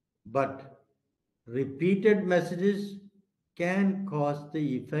 but repeated messages can cause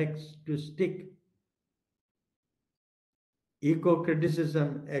the effects to stick.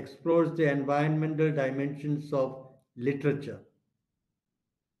 Eco-criticism explores the environmental dimensions of literature.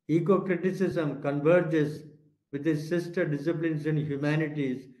 Eco-criticism converges with its sister disciplines in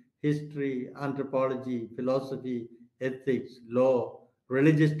humanities, history, anthropology, philosophy, ethics, law,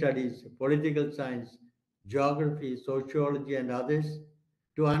 religious studies, political science, geography, sociology, and others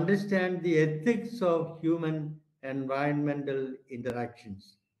to understand the ethics of human environmental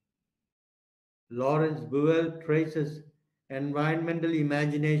interactions. Lawrence Buell traces environmental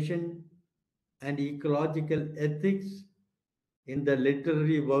imagination and ecological ethics in the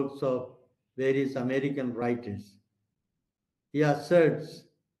literary works of various American writers. He asserts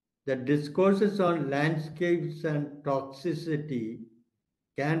that discourses on landscapes and toxicity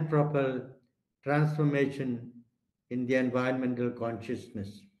can propel transformation in the environmental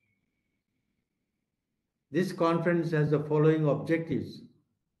consciousness. This conference has the following objectives: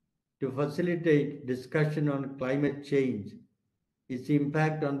 to facilitate discussion on climate change, its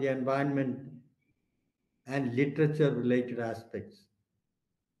impact on the environment, and literature-related aspects;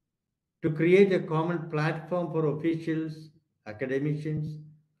 to create a common platform for officials, academicians,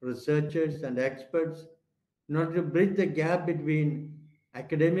 researchers, and experts in order to bridge the gap between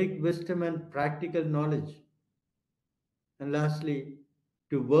academic wisdom and practical knowledge; and lastly,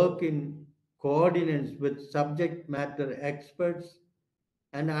 to work in coordinates with subject matter experts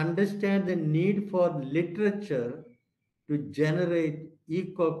and understand the need for literature to generate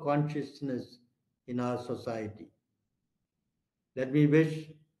eco-consciousness in our society. Let me wish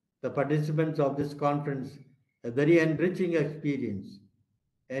the participants of this conference a very enriching experience,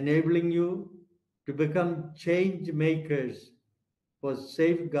 enabling you to become change makers for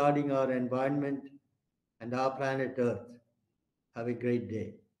safeguarding our environment and our planet Earth. Have a great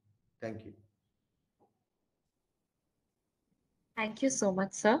day. Thank you. Thank you so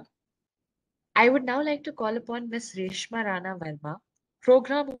much, sir. I would now like to call upon Ms. Reshma Rana Verma,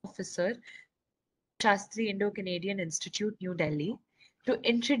 Program Officer, Shastri Indo-Canadian Institute, New Delhi, to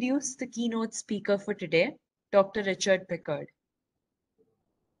introduce the keynote speaker for today, Dr. Richard Pickard.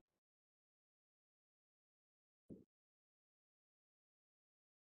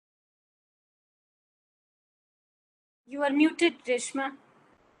 You are muted, Reshma.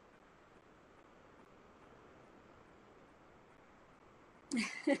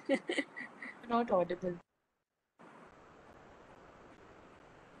 Not audible.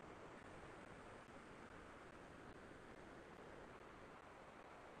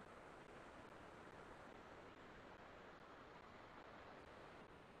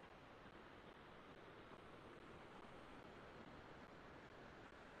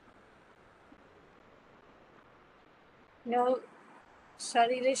 No,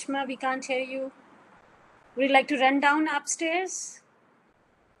 sorry, Reshma, we can't hear you. Would you like to run down upstairs?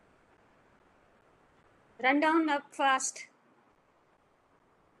 Run down up fast.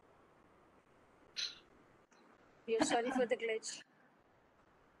 We are sorry for the glitch.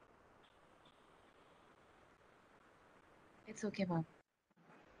 It's okay, ma'am.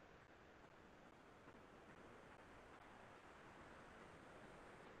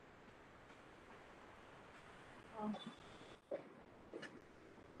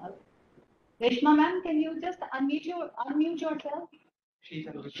 Reshma ma'am, can you just unmute yourself?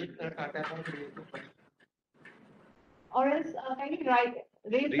 Or else can you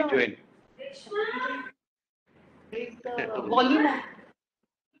raise the volume of.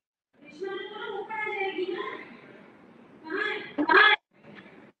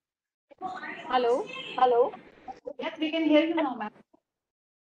 Hello. Yes, we can hear you now, ma'am.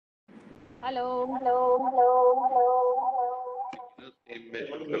 Hello.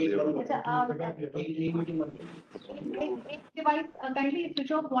 Device, kindly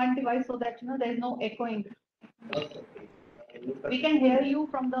switch off one device so that there is no echoing. We can hear you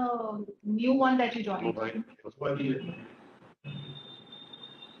from the new one that you joined.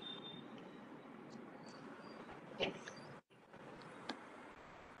 Yes.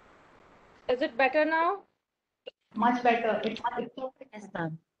 Is it better now? Much better. Yes,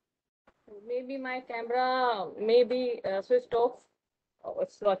 ma'am. Maybe my camera may be switched off. Oh,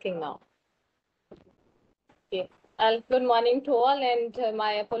 it's working now. Okay. Good morning to all, and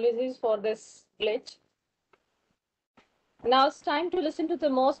my apologies for this glitch. Now it's time to listen to the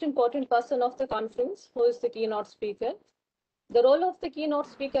most important person of the conference, who is the keynote speaker. The role of the keynote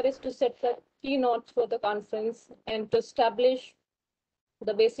speaker is to set the keynote for the conference and to establish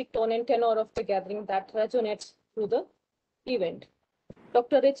the basic tone and tenor of the gathering that resonates through the event.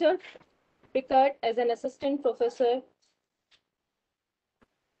 Dr. Richard Pickard, as an assistant professor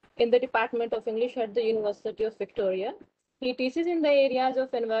in the Department of English at the University of Victoria, he teaches in the areas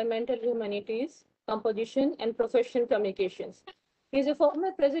of environmental humanities, composition, and professional communications. He is a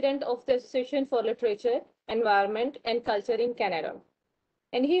former president of the Association for Literature, Environment, and Culture in Canada.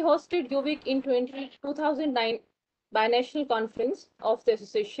 and he hosted UVic in 2009 Binational Conference of the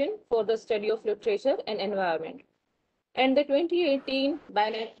Association for the Study of Literature and Environment, and the 2018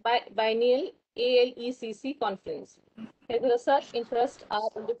 Biennial ALECC Conference. His research interests are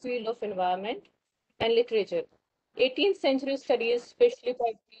in the field of environment and literature, 18th century studies, especially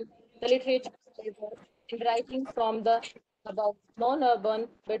poetry, the literature and writing from the about non-urban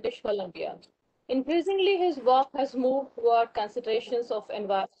British Columbia. Increasingly, his work has moved toward considerations of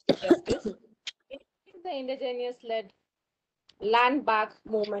environmental justice, including the indigenous-led land back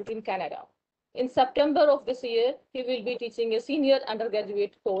movement in Canada. In September of this year, he will be teaching a senior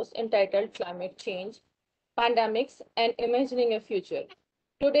undergraduate course entitled Climate Change, Pandemics, and Imagining a Future.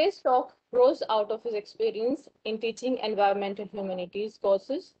 Today's talk grows out of his experience in teaching environmental humanities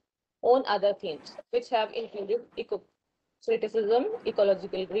courses on other themes, which have included eco-criticism,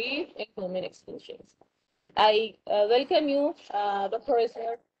 ecological grief, and human extinctions. I welcome you, Dr.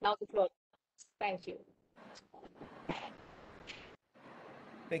 Isner. Now the floor. Thank you.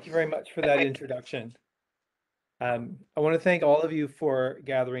 Thank you very much for that introduction. I want to thank all of you for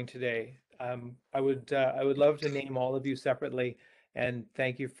gathering today. I would love to name all of you separately and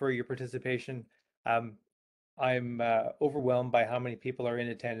thank you for your participation. I'm overwhelmed by how many people are in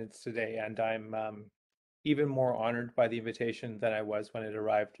attendance today, and I'm even more honored by the invitation than I was when it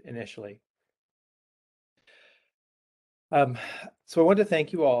arrived initially. So I want to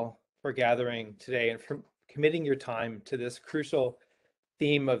thank you all for gathering today and for committing your time to this crucial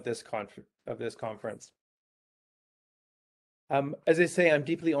theme of this conference. As I say, I'm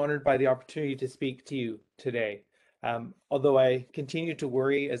deeply honored by the opportunity to speak to you today. Although I continue to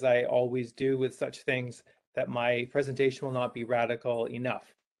worry, as I always do with such things, that my presentation will not be radical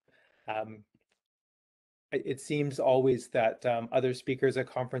enough. It seems always that other speakers at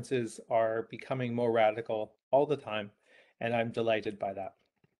conferences are becoming more radical all the time, and I'm delighted by that.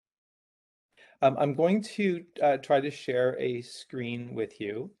 I'm going to try to share a screen with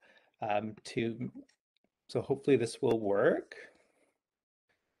you so hopefully this will work.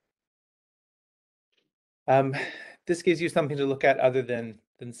 This gives you something to look at other than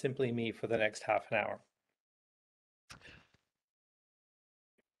simply me for the next half an hour.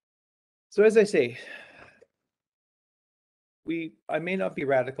 So as I say, I may not be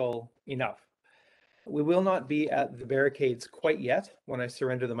radical enough. We will not be at the barricades quite yet when I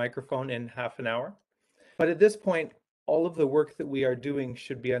surrender the microphone in half an hour. But at this point, all of the work that we are doing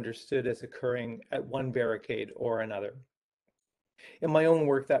should be understood as occurring at one barricade or another. In my own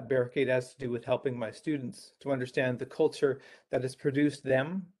work, that barricade has to do with helping my students to understand the culture that has produced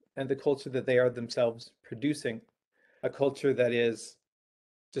them and the culture that they are themselves producing, a culture that is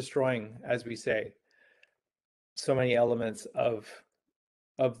destroying, as we say, so many elements of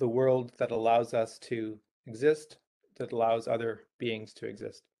the world that allows us to exist, that allows other beings to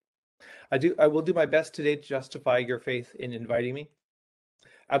exist. I will do my best today to justify your faith in inviting me.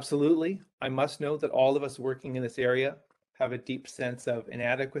 Absolutely, I must note that all of us working in this area have a deep sense of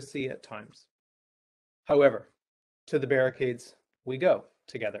inadequacy at times. However, to the barricades we go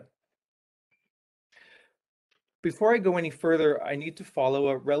together. Before I go any further, I need to follow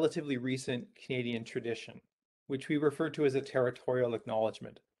a relatively recent Canadian tradition, which we refer to as a territorial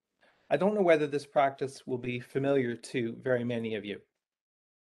acknowledgement. I don't know whether this practice will be familiar to very many of you.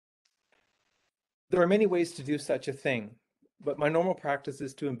 There are many ways to do such a thing, but my normal practice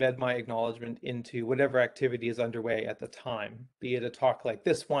is to embed my acknowledgement into whatever activity is underway at the time, be it a talk like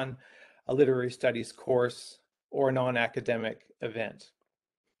this one, a literary studies course, or a non-academic event.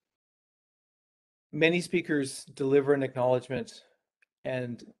 Many speakers deliver an acknowledgement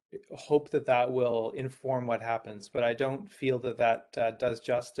and hope that that will inform what happens, but I don't feel that that does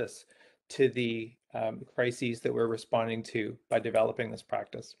justice to the crises that we're responding to by developing this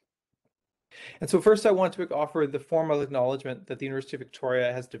practice. And so first I want to offer the formal acknowledgement that the University of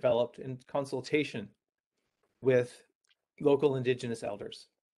Victoria has developed in consultation with local Indigenous elders,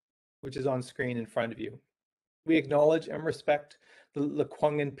 which is on screen in front of you. We acknowledge and respect the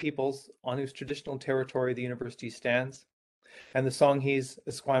Lekwungen peoples on whose traditional territory the university stands, and the Songhees,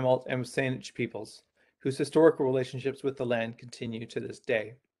 Esquimalt, and Saanich peoples, whose historical relationships with the land continue to this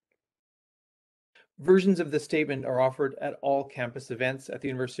day. Versions of this statement are offered at all campus events at the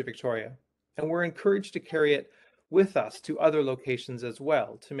University of Victoria, and we're encouraged to carry it with us to other locations as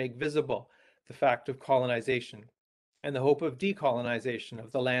well to make visible the fact of colonization and the hope of decolonization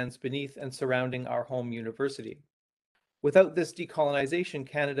of the lands beneath and surrounding our home university. Without this decolonization,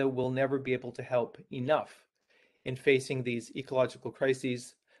 Canada will never be able to help enough in facing these ecological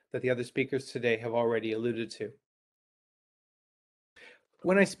crises that the other speakers today have already alluded to.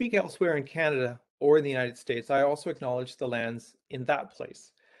 When I speak elsewhere in Canada, or in the United States, I also acknowledge the lands in that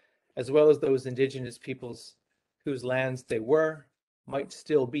place, as well as those Indigenous peoples whose lands they were, might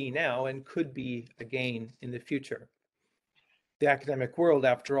still be now, and could be again in the future. The academic world,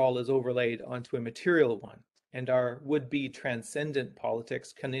 after all, is overlaid onto a material one, and our would-be transcendent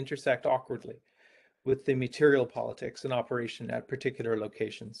politics can intersect awkwardly with the material politics in operation at particular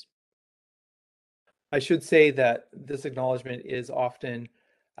locations. I should say that this acknowledgement is often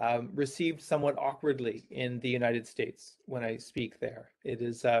received somewhat awkwardly in the United States when I speak there. It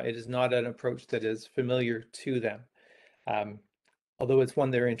is not an approach that is familiar to them, although it's one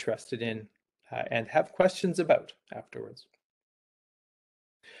they're interested in and have questions about afterwards.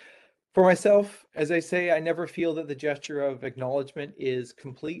 For myself, as I say, I never feel that the gesture of acknowledgement is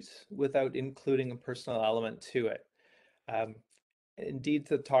complete without including a personal element to it. Indeed,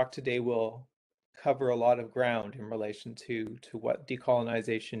 the talk today will cover a lot of ground in relation to what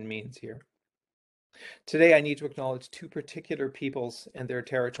decolonization means here. Today, I need to acknowledge two particular peoples and their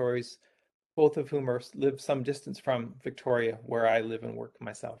territories, both of whom live some distance from Victoria, where I live and work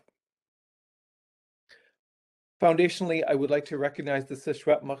myself. Foundationally, I would like to recognize the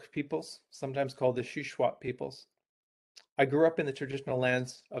Secwepemc peoples, sometimes called the Shuswap peoples. I grew up in the traditional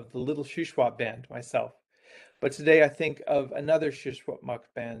lands of the Little Shuswap band myself, but today I think of another Secwepemc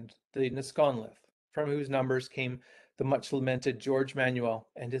band, the Nisconlith, from whose numbers came the much lamented George Manuel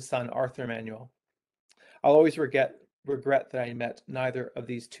and his son Arthur Manuel. I'll always regret that I met neither of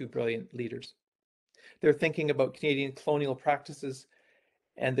these two brilliant leaders. Their thinking about Canadian colonial practices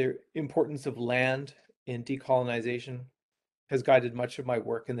and their importance of land in decolonization has guided much of my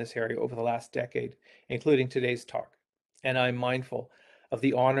work in this area over the last decade, including today's talk. And I'm mindful of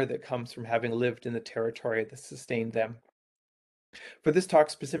the honor that comes from having lived in the territory that sustained them. For this talk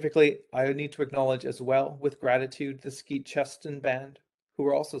specifically, I need to acknowledge as well, with gratitude, the Skeet Cheston Band, who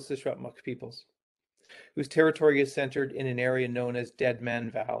are also Secwepemc peoples, whose territory is centered in an area known as Dead Man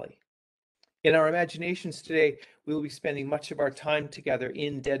Valley. In our imaginations today, we will be spending much of our time together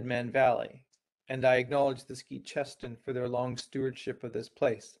in Dead Man Valley, and I acknowledge the Skeet Cheston for their long stewardship of this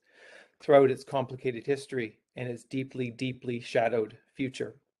place throughout its complicated history and its deeply, deeply shadowed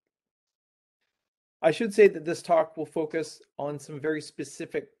future. I should say that this talk will focus on some very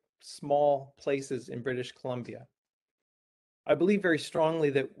specific small places in British Columbia. I believe very strongly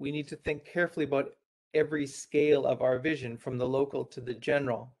that we need to think carefully about every scale of our vision, from the local to the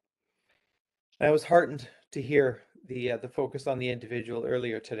general. I was heartened to hear the focus on the individual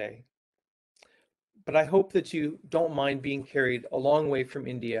earlier today. But I hope that you don't mind being carried a long way from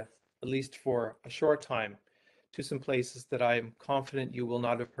India, at least for a short time, to some places that I am confident you will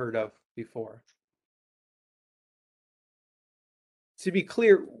not have heard of before. To be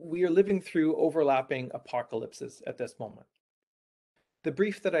clear, we are living through overlapping apocalypses at this moment. The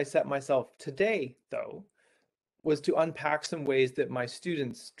brief that I set myself today, though, was to unpack some ways that my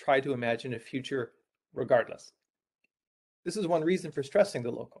students try to imagine a future regardless. This is one reason for stressing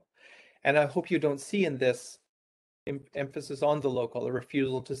the local, and I hope you don't see in this emphasis on the local a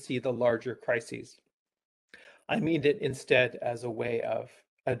refusal to see the larger crises. I mean it instead as a way of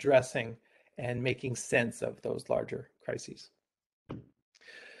addressing and making sense of those larger crises.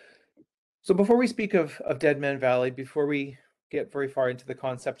 So before we speak of Dead Man Valley, before we get very far into the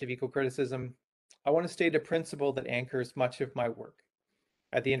concept of eco-criticism, I want to state a principle that anchors much of my work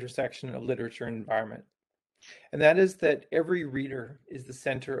at the intersection of literature and environment. And that is that every reader is the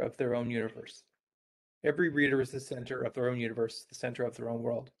center of their own universe. Every reader is the center of their own universe, the center of their own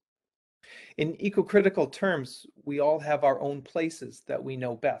world. In eco-critical terms, we all have our own places that we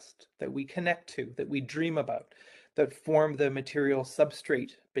know best, that we connect to, that we dream about, that form the material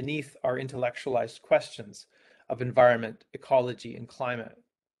substrate beneath our intellectualized questions of environment, ecology, and climate.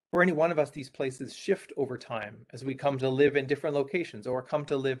 For any one of us, these places shift over time as we come to live in different locations or come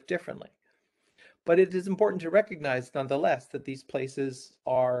to live differently. But it is important to recognize, nonetheless, that these places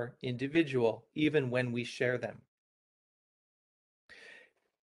are individual, even when we share them.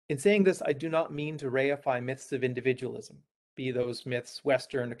 In saying this, I do not mean to reify myths of individualism, be those myths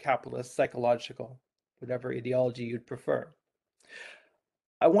Western, capitalist, psychological, whatever ideology you'd prefer.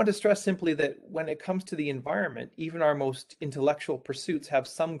 I want to stress simply that when it comes to the environment, even our most intellectual pursuits have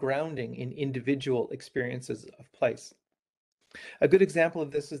some grounding in individual experiences of place. A good example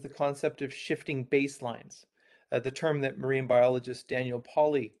of this is the concept of shifting baselines, the term that marine biologist Daniel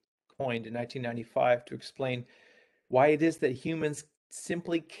Pauly coined in 1995 to explain why it is that humans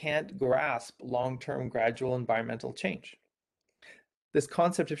simply can't grasp long-term gradual environmental change. This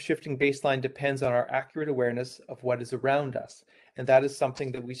concept of shifting baseline depends on our accurate awareness of what is around us, and that is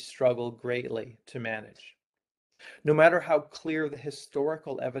something that we struggle greatly to manage. No matter how clear the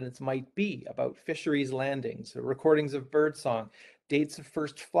historical evidence might be about fisheries landings, recordings of birdsong, dates of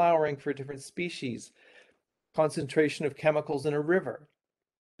first flowering for different species, concentration of chemicals in a river,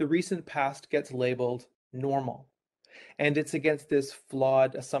 the recent past gets labeled normal. And it's against this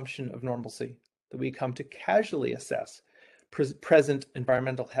flawed assumption of normalcy that we come to casually assess present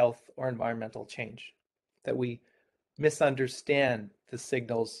environmental health or environmental change, that we misunderstand the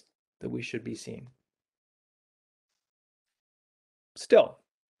signals that we should be seeing. Still,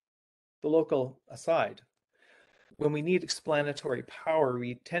 the local aside, when we need explanatory power,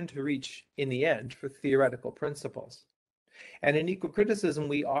 we tend to reach, in the end, for theoretical principles. And in eco-criticism,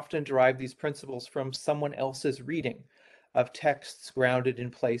 we often derive these principles from someone else's reading of texts grounded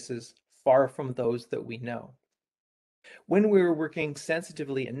in places far from those that we know. When we're working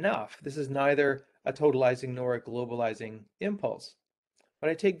sensitively enough, this is neither a totalizing nor a globalizing impulse.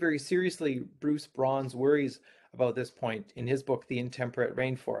 But I take very seriously Bruce Braun's worries about this point in his book, The Intemperate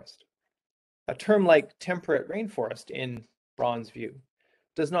Rainforest. A term like temperate rainforest, in Braun's view,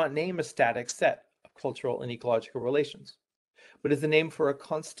 does not name a static set of cultural and ecological relations, but is the name for a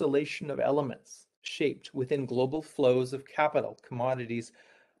constellation of elements shaped within global flows of capital, commodities,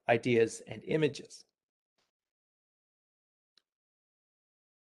 ideas, and images.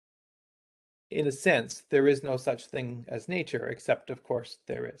 In a sense, there is no such thing as nature, except, of course,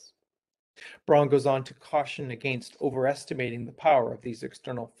 there is. Braun goes on to caution against overestimating the power of these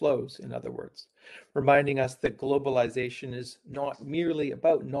external flows, in other words, reminding us that globalization is not merely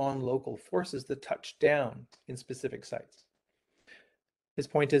about non-local forces that touch down in specific sites. His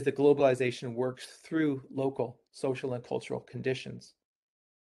point is that globalization works through local social and cultural conditions.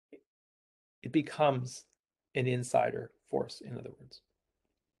 It becomes an insider force, in other words.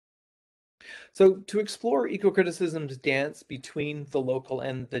 So to explore eco-criticism's dance between the local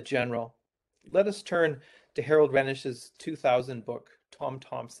and the general, let us turn to Harold Renish's 2000 book, Tom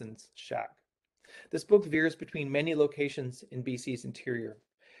Thomson's Shack. This book veers between many locations in BC's interior,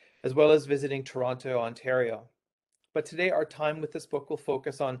 as well as visiting Toronto, Ontario. But today our time with this book will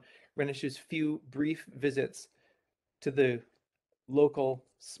focus on Renish's few brief visits to the local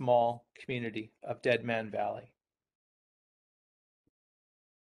small community of Dead Man Valley.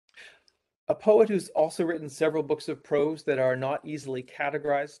 A poet who's also written several books of prose that are not easily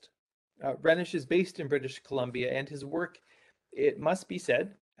categorized. Renish is based in British Columbia, and his work, it must be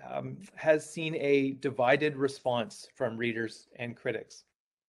said, has seen a divided response from readers and critics.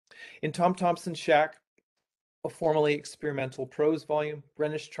 In Tom Thomson's Shack, a formally experimental prose volume,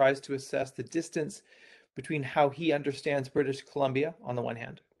 Renish tries to assess the distance between how he understands British Columbia on the one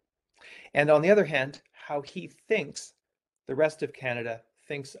hand, and on the other hand, how he thinks the rest of Canada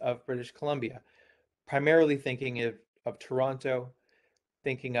thinks of British Columbia, primarily thinking of Toronto,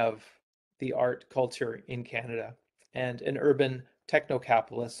 thinking of the art culture in Canada, and an urban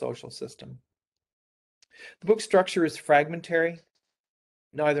techno-capitalist social system. The book's structure is fragmentary,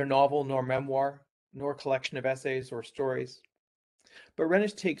 neither novel nor memoir, nor collection of essays or stories. But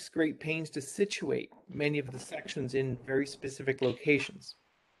Renish takes great pains to situate many of the sections in very specific locations.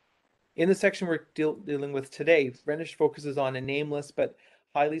 In the section we're dealing with today, Renish focuses on a nameless but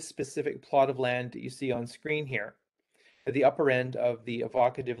highly specific plot of land that you see on screen here, at the upper end of the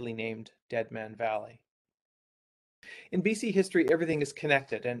evocatively named Dead Man Valley. In BC history, everything is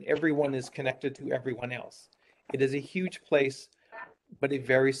connected and everyone is connected to everyone else. It is a huge place, but a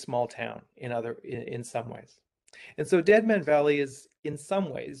very small town in some ways. And so Dead Man Valley is in some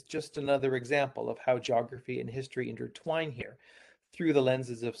ways just another example of how geography and history intertwine here through the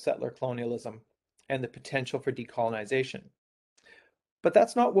lenses of settler colonialism and the potential for decolonization. But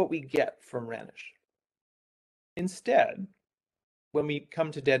that's not what we get from Renish. Instead, when we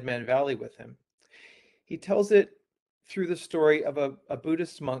come to Dead Man Valley with him, he tells it through the story of a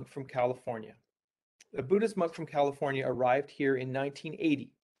Buddhist monk from California. A Buddhist monk from California arrived here in 1980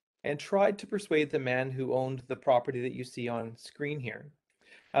 and tried to persuade the man who owned the property that you see on screen here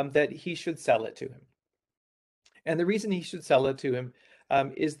that he should sell it to him. And the reason he should sell it to him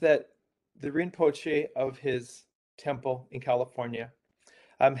is that the Rinpoche of his temple in California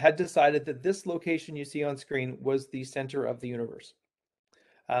had decided that this location you see on screen was the center of the universe.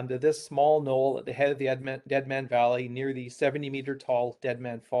 That this small knoll at the head of the Dead Man Valley near the 70-meter tall Dead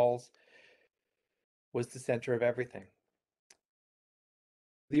Man Falls was the center of everything.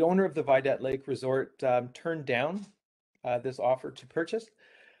 The owner of the Videt Lake Resort turned down this offer to purchase.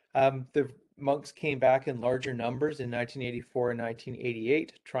 The monks came back in larger numbers in 1984 and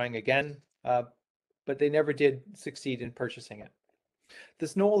 1988, trying again, but they never did succeed in purchasing it.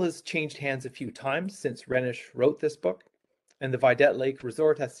 This knoll has changed hands a few times since Renish wrote this book. And the Vidette Lake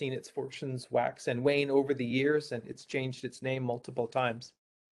Resort has seen its fortunes wax and wane over the years, and it's changed its name multiple times.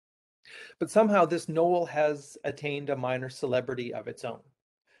 But somehow this knoll has attained a minor celebrity of its own.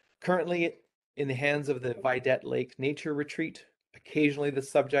 Currently in the hands of the Vidette Lake Nature Retreat, occasionally the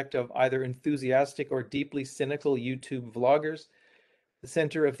subject of either enthusiastic or deeply cynical YouTube vloggers, the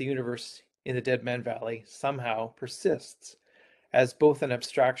center of the universe in the Dead Man Valley somehow persists as both an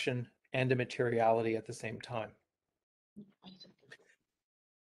abstraction and a materiality at the same time.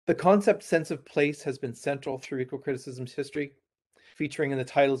 The concept sense of place has been central through eco-criticism's history, featuring in the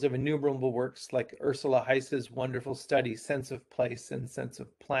titles of innumerable works like Ursula Heiss's wonderful study, Sense of Place and Sense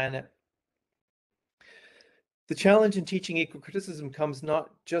of Planet. The challenge in teaching eco-criticism comes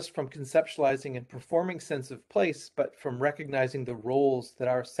not just from conceptualizing and performing sense of place, but from recognizing the roles that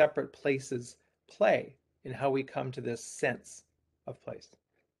our separate places play in how we come to this sense of place.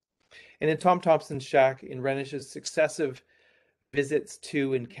 And in Tom Thompson's Shack, in Renish's successive visits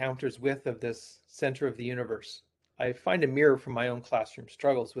to, encounters with of this center of the universe, I find a mirror from my own classroom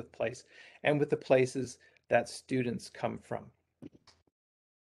struggles with place and with the places that students come from.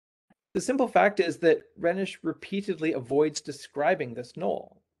 The simple fact is that Renish repeatedly avoids describing this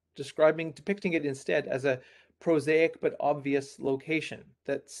knoll, depicting it instead as a prosaic but obvious location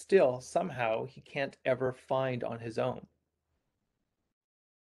that still somehow he can't ever find on his own.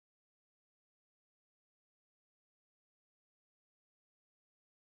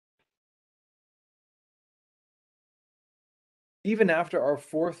 Even after our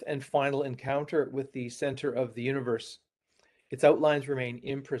fourth and final encounter with the center of the universe, its outlines remain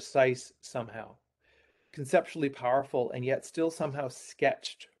imprecise somehow, conceptually powerful and yet still somehow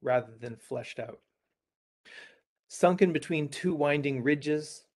sketched rather than fleshed out. Sunken between two winding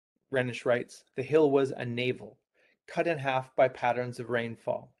ridges, Renish writes, the hill was a navel, cut in half by patterns of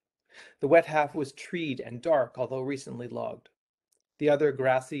rainfall. The wet half was treed and dark, although recently logged. The other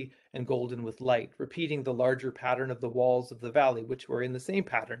grassy and golden with light, repeating the larger pattern of the walls of the valley, which were in the same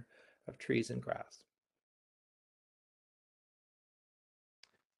pattern of trees and grass.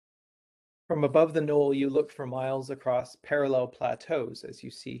 From above the knoll, you look for miles across parallel plateaus, as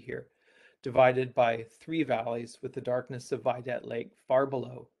you see here, divided by three valleys with the darkness of Vidette Lake far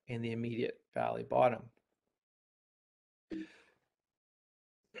below in the immediate valley bottom.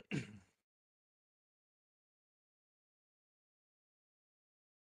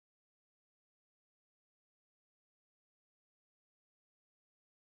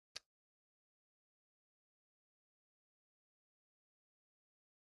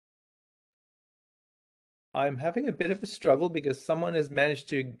 I'm having a bit of a struggle because someone has managed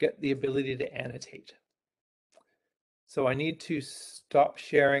to get the ability to annotate. So I need to stop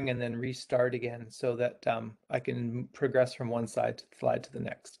sharing and then restart again so that I can progress from one slide to the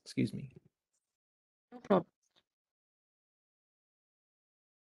next. Excuse me. No problem.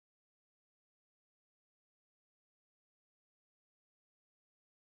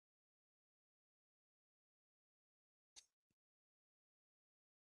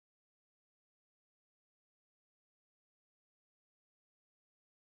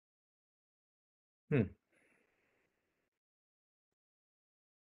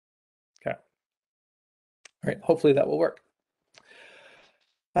 Okay. All right, hopefully that will work.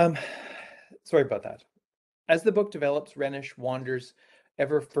 Sorry about that. As the book develops, Renish wanders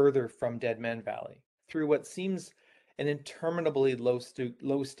ever further from Dead Man Valley through what seems an interminably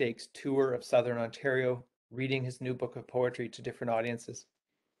low-stakes tour of Southern Ontario, reading his new book of poetry to different audiences.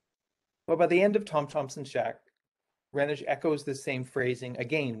 But by the end of Tom Thompson's Shack, Renish echoes the same phrasing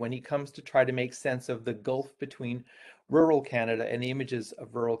again when he comes to try to make sense of the gulf between rural Canada and the images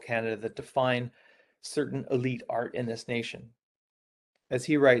of rural Canada that define certain elite art in this nation. As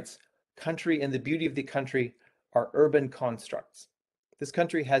he writes, country and the beauty of the country are urban constructs. This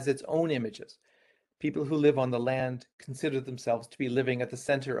country has its own images. People who live on the land consider themselves to be living at the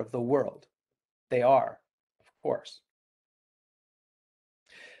center of the world. They are, of course.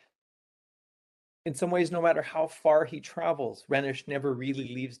 In some ways, no matter how far he travels, Renish never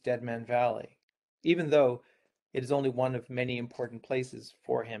really leaves Dead Man Valley, even though it is only one of many important places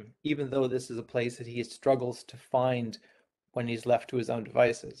for him, even though this is a place that he struggles to find when he's left to his own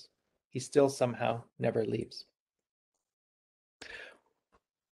devices. He still somehow never leaves.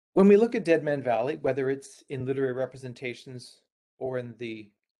 When we look at Dead Man Valley, whether it's in literary representations or in the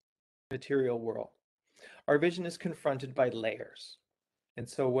material world, our vision is confronted by layers. And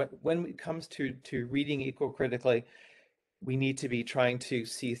so when it comes to reading eco-critically, we need to be trying to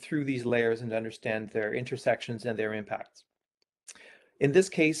see through these layers and understand their intersections and their impacts. In this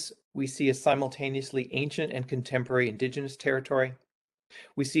case, we see a simultaneously ancient and contemporary Indigenous territory,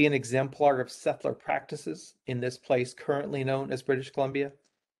 We see an exemplar of settler practices in this place currently known as British Columbia.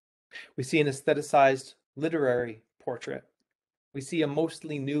 We see an aestheticized literary portrait. We see a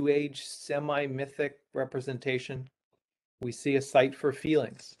mostly New Age, semi-mythic representation. We see a site for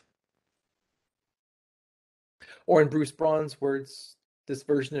feelings. Or in Bruce Braun's words, this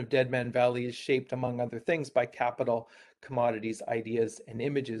version of Dead Man Valley is shaped, among other things, by capital, commodities, ideas, and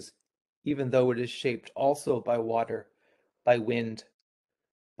images, even though it is shaped also by water, by wind,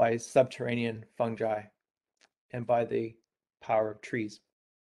 by subterranean fungi, and by the power of trees.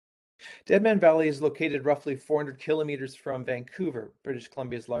 Dead Man Valley is located roughly 400 kilometers from Vancouver, British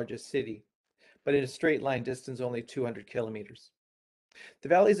Columbia's largest city, but in a straight line distance only 200 kilometers. The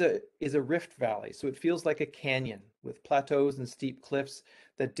valley is a rift valley, so it feels like a canyon with plateaus and steep cliffs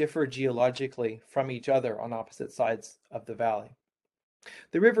that differ geologically from each other on opposite sides of the valley.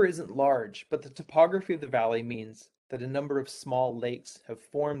 The river isn't large, but the topography of the valley means that a number of small lakes have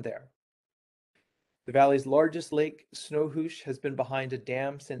formed there. The valley's largest lake, Snowhoosh, has been behind a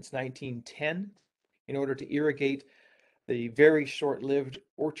dam since 1910 in order to irrigate the very short-lived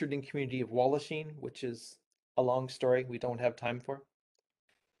orcharding community of Wallachine, which is a long story we don't have time for.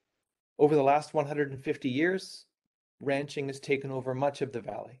 Over the last 150 years, ranching has taken over much of the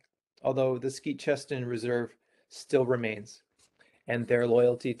valley, although the Skeet-Cheston Reserve still remains, and their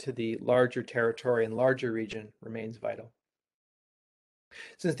loyalty to the larger territory and larger region remains vital.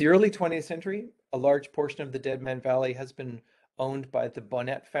 Since the early 20th century, a large portion of the Dead Man Valley has been owned by the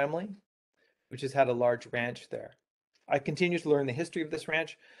Bonnet family, which has had a large ranch there. I continue to learn the history of this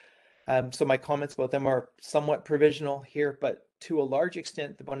ranch, so my comments about them are somewhat provisional here, but to a large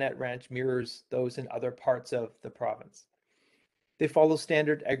extent, the Bonnet Ranch mirrors those in other parts of the province. They follow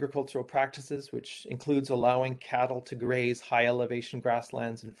standard agricultural practices, which includes allowing cattle to graze high elevation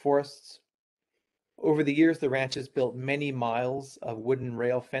grasslands and forests. Over the years, the ranch has built many miles of wooden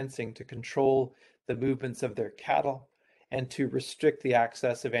rail fencing to control the movements of their cattle and to restrict the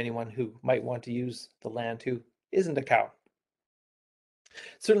access of anyone who might want to use the land who isn't a cow.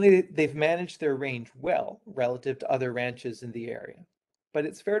 Certainly, they've managed their range well relative to other ranches in the area, but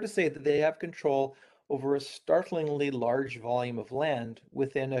it's fair to say that they have control over a startlingly large volume of land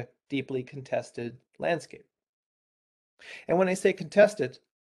within a deeply contested landscape. And when I say contested,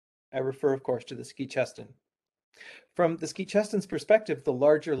 I refer, of course, to the Skeet-Cheston. From the Skeet-Cheston's perspective, the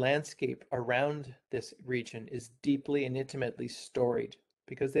larger landscape around this region is deeply and intimately storied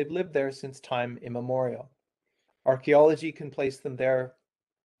because they've lived there since time immemorial. Archaeology can place them there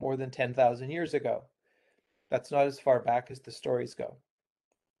more than 10,000 years ago. That's not as far back as the stories go.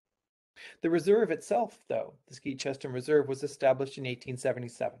 The reserve itself, though, the Skeet-Cheston Reserve, was established in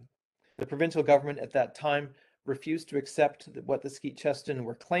 1877. The provincial government at that time refused to accept what the Skeet-Cheston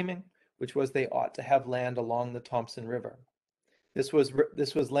were claiming, which was they ought to have land along the Thompson River. This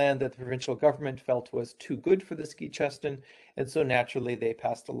was land that the provincial government felt was too good for the Skeet-Cheston, and so naturally they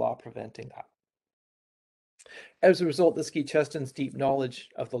passed a law preventing that. As a result, the Skeet-Cheston's deep knowledge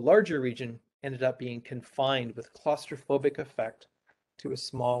of the larger region ended up being confined with claustrophobic effect to a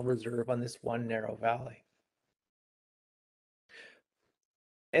small reserve on this one narrow valley.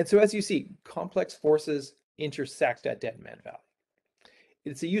 And so as you see, complex forces intersect at Dead Man Valley.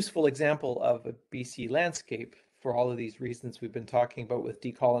 It's a useful example of a BC landscape for all of these reasons we've been talking about with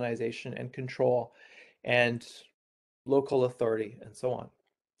decolonization and control and local authority and so on.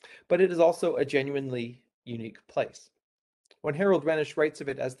 But it is also a genuinely unique place. When Harold Renish writes of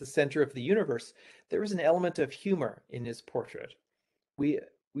it as the center of the universe, there is an element of humor in his portrait. We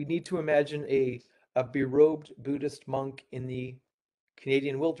need to imagine a berobed Buddhist monk in the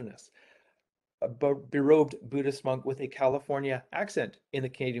Canadian wilderness, a berobed Buddhist monk with a California accent in the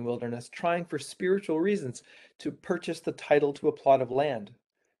Canadian wilderness, trying for spiritual reasons to purchase the title to a plot of land,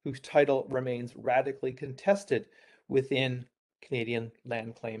 whose title remains radically contested within Canadian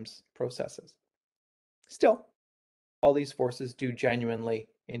land claims processes. Still, all these forces do genuinely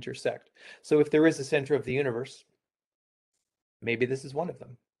intersect. So if there is a center of the universe, maybe this is one of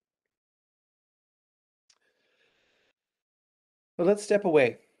them. But let's step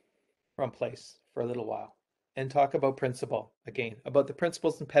away from place for a little while and talk about principle again, about the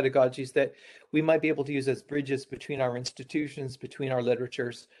principles and pedagogies that we might be able to use as bridges between our institutions, between our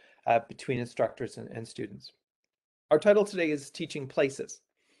literatures, between instructors and students. Our title today is Teaching Places.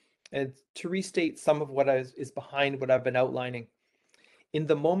 And to restate some of what is behind what I've been outlining, in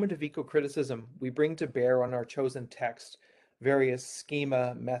the moment of eco-criticism, we bring to bear on our chosen text various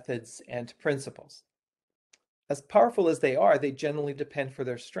schema, methods, and principles. As powerful as they are, they generally depend for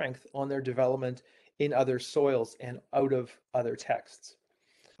their strength on their development in other soils and out of other texts.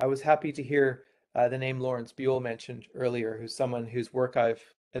 I was happy to hear the name Lawrence Buell mentioned earlier, who's someone whose work I've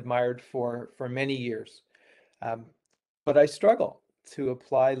admired for many years. But I struggle to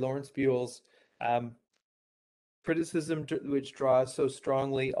apply Lawrence Buell's criticism, which draws so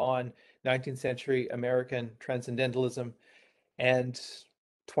strongly on 19th century American transcendentalism and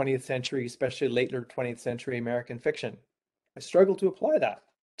 20th century, especially later 20th century American fiction. I struggle to apply that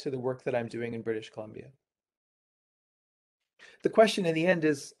to the work that I'm doing in British Columbia. The question in the end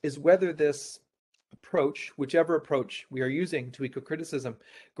is whether this approach, whichever approach we are using to eco-criticism,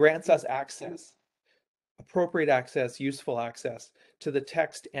 grants us access, appropriate access, useful access to the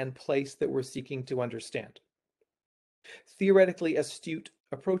text and place that we're seeking to understand. Theoretically astute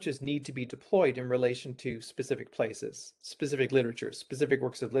approaches need to be deployed in relation to specific places, specific literature, specific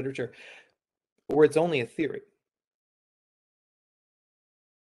works of literature, or it's only a theory.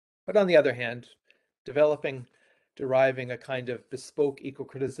 But on the other hand, deriving a kind of bespoke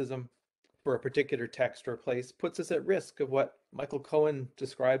eco-criticism for a particular text or place puts us at risk of what Michael Cohen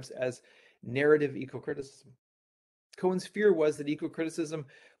describes as narrative eco-criticism. Cohen's fear was that eco-criticism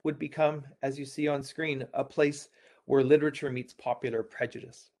would become, as you see on screen, a place where literature meets popular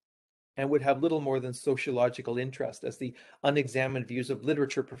prejudice and would have little more than sociological interest as the unexamined views of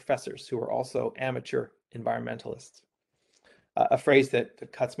literature professors who are also amateur environmentalists. A phrase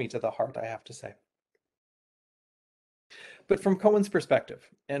that cuts me to the heart, I have to say. But from Cohen's perspective,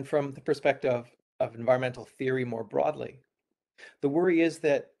 and from the perspective of environmental theory more broadly, the worry is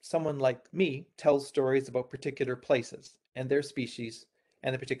that someone like me tells stories about particular places and their species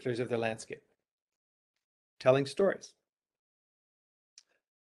and the particulars of their landscape. Telling stories.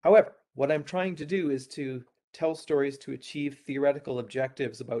 However, what I'm trying to do is to tell stories to achieve theoretical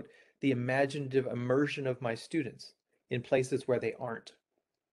objectives about the imaginative immersion of my students in places where they aren't.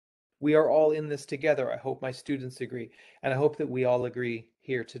 We are all in this together. I hope my students agree, and I hope that we all agree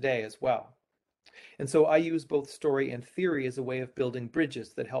here today as well. And so I use both story and theory as a way of building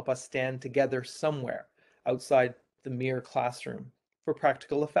bridges that help us stand together somewhere outside the mere classroom for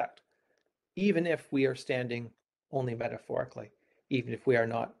practical effect, even if we are standing only metaphorically, even if we are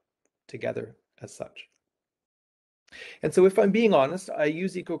not together as such. And so if I'm being honest, I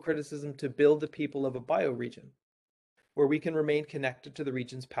use eco-criticism to build the people of a bioregion where we can remain connected to the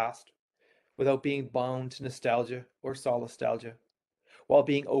region's past without being bound to nostalgia or solastalgia, while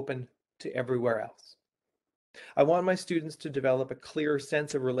being open to everywhere else. I want my students to develop a clearer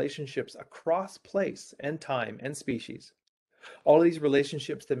sense of relationships across place and time and species. All of these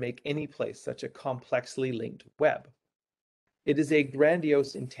relationships that make any place such a complexly linked web. It is a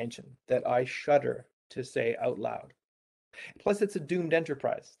grandiose intention that I shudder to say out loud. Plus, it's a doomed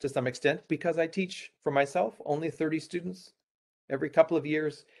enterprise to some extent because I teach for myself only 30 students every couple of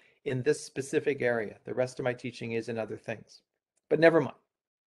years in this specific area. The rest of my teaching is in other things. But never mind.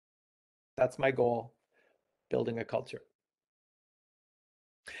 That's my goal, building a culture.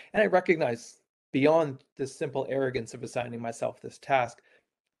 And I recognize beyond this simple arrogance of assigning myself this task,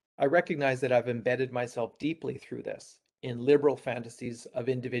 I recognize that I've embedded myself deeply through this in liberal fantasies of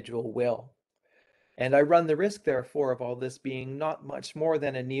individual will. And I run the risk, therefore, of all this being not much more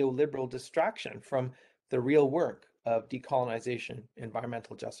than a neoliberal distraction from the real work of decolonization,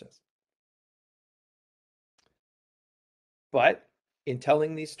 environmental justice. But in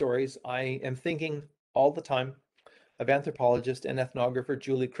telling these stories, I am thinking all the time of anthropologist and ethnographer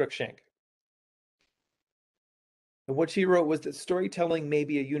Julie Cruikshank. And what she wrote was that storytelling may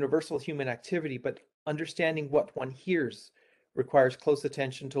be a universal human activity, but understanding what one hears requires close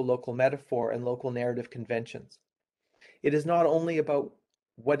attention to local metaphor and local narrative conventions. It is not only about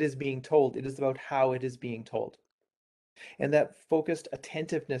what is being told, it is about how it is being told. And that focused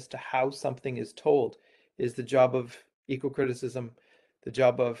attentiveness to how something is told is the job of eco-criticism, the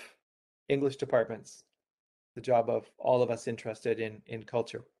job of English departments, the job of all of us interested in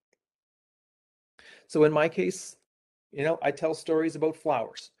culture. So in my case, I tell stories about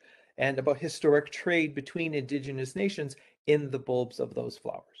flowers and about historic trade between indigenous nations in the bulbs of those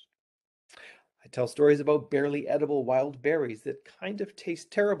flowers. I tell stories about barely edible wild berries that kind of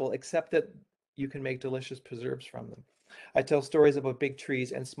taste terrible, except that you can make delicious preserves from them. I tell stories about big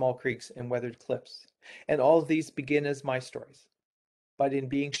trees and small creeks and weathered cliffs. And all of these begin as my stories. But in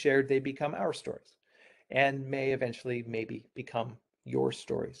being shared, they become our stories and may eventually maybe become your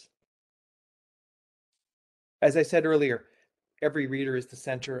stories. As I said earlier, every reader is the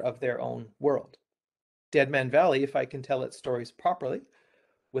center of their own world. Dead Man Valley, if I can tell its stories properly,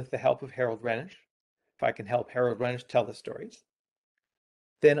 with the help of Harold Renish, if I can help Harold Renish tell the stories,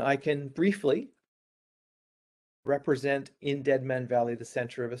 then I can briefly represent in Dead Man Valley the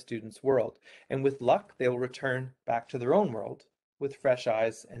center of a student's world. And with luck, they will return back to their own world with fresh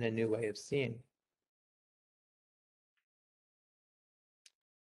eyes and a new way of seeing.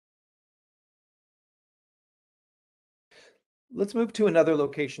 Let's move to another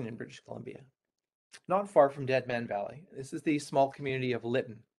location in British Columbia, not far from Dead Man Valley. This is the small community of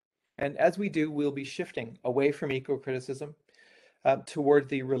Lytton. And as we do, we'll be shifting away from eco-criticism toward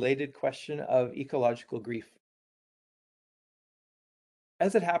the related question of ecological grief.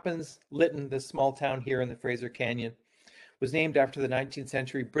 As it happens, Lytton, this small town here in the Fraser Canyon, was named after the 19th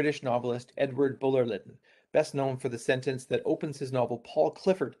century British novelist Edward Bulwer Lytton, best known for the sentence that opens his novel Paul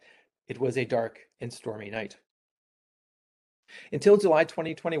Clifford, "It was a dark and stormy night." Until July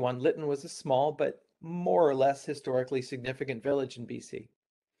 2021, Lytton was a small but more or less historically significant village in BC.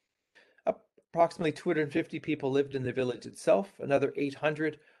 Approximately 250 people lived in the village itself, another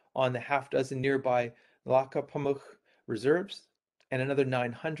 800 on the half dozen nearby Lakapamuch reserves, and another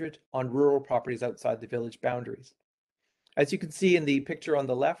 900 on rural properties outside the village boundaries. As you can see in the picture on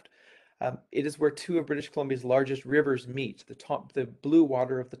the left, it is where two of British Columbia's largest rivers meet. The blue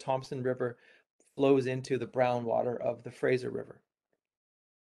water of the Thompson River flows into the brown water of the Fraser River.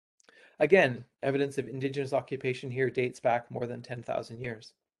 Again, evidence of Indigenous occupation here dates back more than 10,000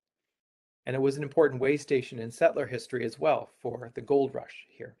 years. And it was an important way station in settler history as well for the gold rush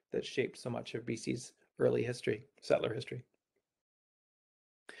here that shaped so much of BC's early history, settler history.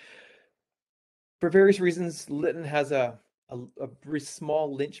 For various reasons, Lytton has a very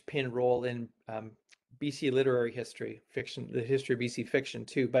small linchpin role in BC literary history, fiction, the history of BC fiction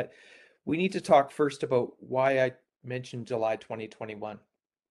too, but we need to talk first about why I mentioned July 2021.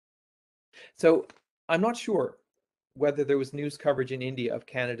 So I'm not sure whether there was news coverage in India of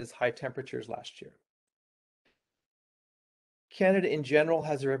Canada's high temperatures last year. Canada in general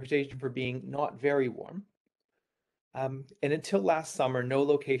has a reputation for being not very warm. And until last summer, no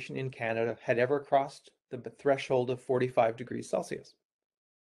location in Canada had ever crossed the threshold of 45 degrees Celsius.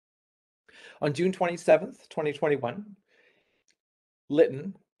 On June 27th, 2021,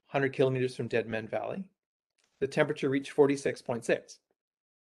 Lytton, 100 kilometers from Dead Man Valley, the temperature reached 46.6.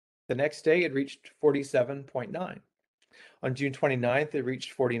 The next day, it reached 47.9. On June 29th, it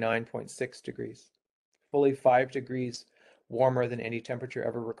reached 49.6 degrees, fully 5 degrees warmer than any temperature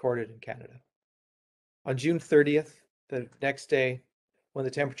ever recorded in Canada. On June 30th, the next day, when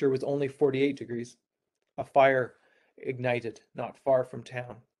the temperature was only 48 degrees, a fire ignited not far from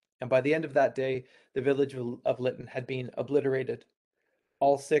town. And by the end of that day, the village of Lytton had been obliterated.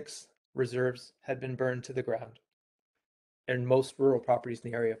 All 6 reserves had been burned to the ground. And most rural properties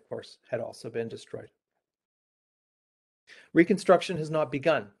in the area, of course, had also been destroyed. Reconstruction has not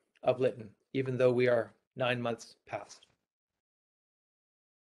begun of Lytton, even though we are 9 months past.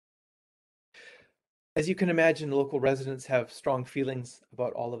 As you can imagine, local residents have strong feelings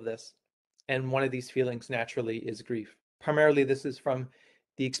about all of this. And one of these feelings naturally is grief. Primarily, this is from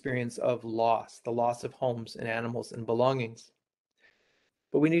the experience of loss, the loss of homes and animals and belongings.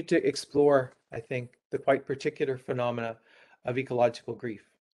 But we need to explore, I think, the quite particular phenomena of ecological grief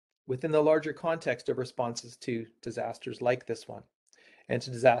within the larger context of responses to disasters like this one and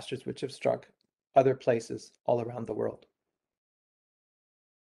to disasters which have struck other places all around the world.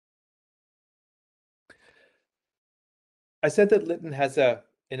 I said that Lytton has an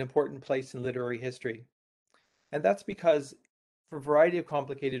important place in literary history, and that's because, for a variety of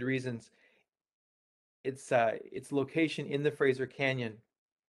complicated reasons, its location in the Fraser Canyon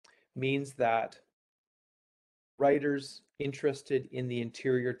means that writers interested in the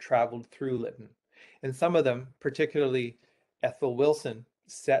interior traveled through Lytton. And some of them, particularly Ethel Wilson,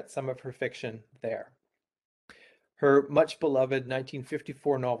 set some of her fiction there. Her much beloved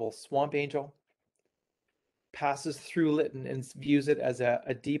 1954 novel, Swamp Angel, passes through Lytton and views it as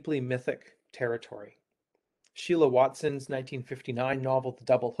a deeply mythic territory. Sheila Watson's 1959 novel, The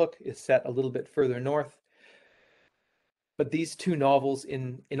Double Hook, is set a little bit further north. But these two novels,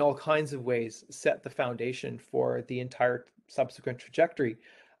 in all kinds of ways, set the foundation for the entire subsequent trajectory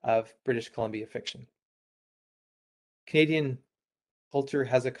of British Columbia fiction. Canadian culture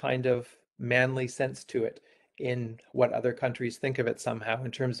has a kind of manly sense to it in what other countries think of it somehow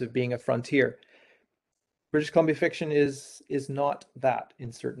in terms of being a frontier. British Columbia fiction is not that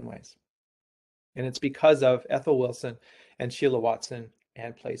in certain ways. And it's because of Ethel Wilson and Sheila Watson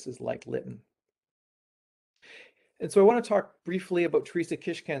and places like Lytton. And so I want to talk briefly about Teresa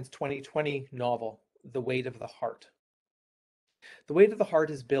Kishkan's 2020 novel, The Weight of the Heart. The Weight of the Heart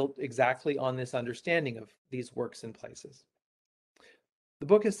is built exactly on this understanding of these works and places. The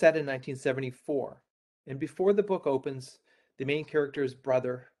book is set in 1974, and before the book opens, the main character's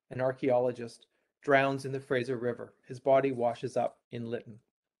brother, an archaeologist, drowns in the Fraser River. His body washes up in Lytton.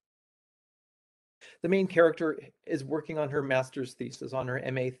 The main character is working on her master's thesis, on her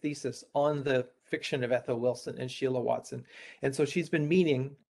MA thesis, on the fiction of Ethel Wilson and Sheila Watson. And so she's been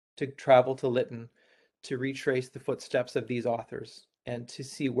meaning to travel to Lytton to retrace the footsteps of these authors and to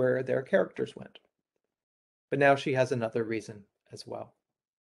see where their characters went. But now she has another reason as well.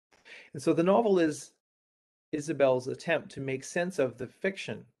 And so the novel is Isabel's attempt to make sense of the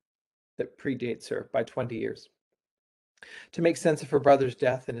fiction that predates her by 20 years, to make sense of her brother's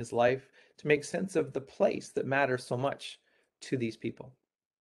death and his life, to make sense of the place that matters so much to these people.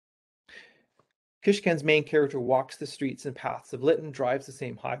 Kishkin's main character walks the streets and paths of Lytton, drives the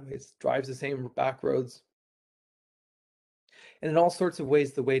same highways, drives the same back roads. And in all sorts of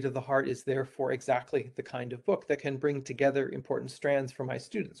ways, The Way to the Heart is therefore exactly the kind of book that can bring together important strands for my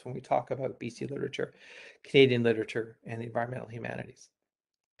students when we talk about BC literature, Canadian literature, and the environmental humanities.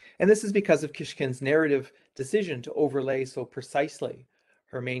 And this is because of Kishkin's narrative decision to overlay so precisely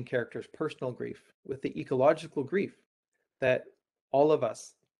her main character's personal grief with the ecological grief that all of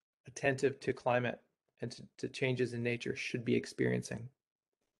us attentive to climate and to changes in nature should be experiencing.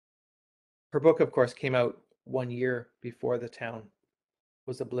 Her book, of course, came out 1 year before the town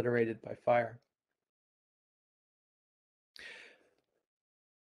was obliterated by fire.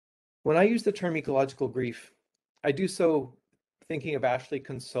 When I use the term ecological grief, I do so thinking of Ashley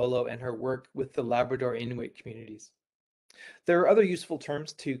Consolo and her work with the Labrador Inuit communities. There are other useful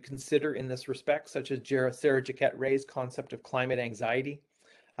terms to consider in this respect, such as Sarah Jaquette Ray's concept of climate anxiety,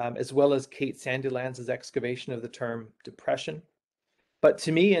 as well as Kate Sandilands' excavation of the term depression. But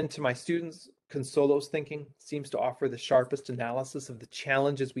to me and to my students, Consolo's thinking seems to offer the sharpest analysis of the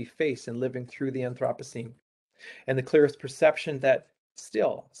challenges we face in living through the Anthropocene, and the clearest perception that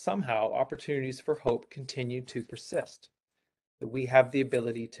still, somehow, opportunities for hope continue to persist, that we have the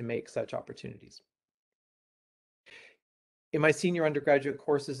ability to make such opportunities. In my senior undergraduate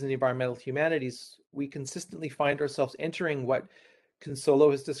courses in the environmental humanities, we consistently find ourselves entering what Consolo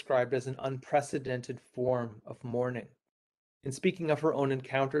has described as an unprecedented form of mourning. In speaking of her own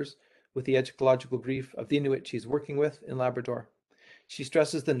encounters with the ecological grief of the Inuit she's working with in Labrador, she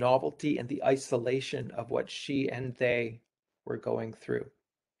stresses the novelty and the isolation of what she and they were going through.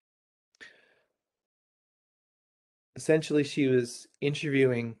 Essentially, she was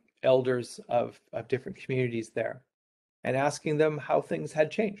interviewing elders of different communities there and asking them how things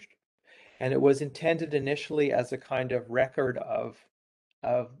had changed. And it was intended initially as a kind of record of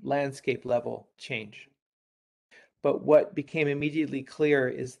landscape level change. But what became immediately clear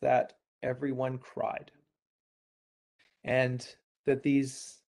is that everyone cried, and that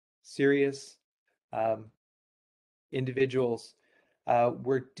these serious individuals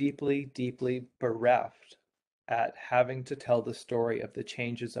were deeply, deeply bereft at having to tell the story of the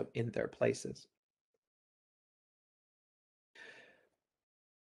changes in their places.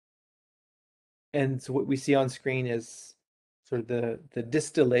 And so what we see on screen is sort of the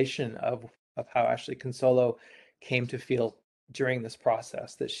distillation of how Ashley Consolo came to feel during this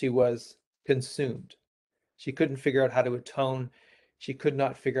process, that she was consumed. She couldn't figure out how to atone. She could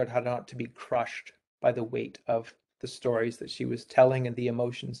not figure out how not to be crushed by the weight of the stories that she was telling and the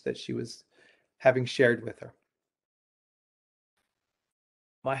emotions that she was having shared with her.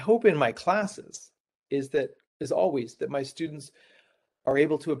 My hope in my classes is that, as always, that my students are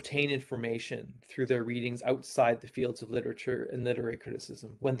able to obtain information through their readings outside the fields of literature and literary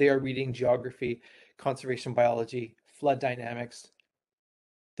criticism, when they are reading geography, conservation biology, flood dynamics,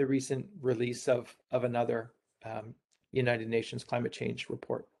 the recent release of another United Nations climate change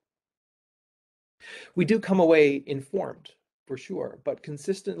report. We do come away informed, for sure, but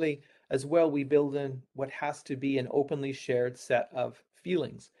consistently as well, we build in what has to be an openly shared set of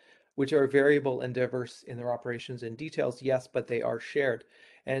feelings, which are variable and diverse in their operations and details, yes, but they are shared.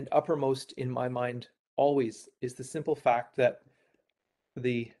 And uppermost in my mind always is the simple fact that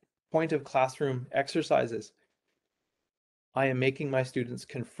the point of classroom exercises, I am making my students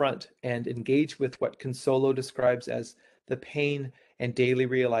confront and engage with what Consolo describes as the pain and daily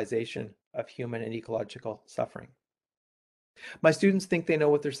realization of human and ecological suffering. My students think they know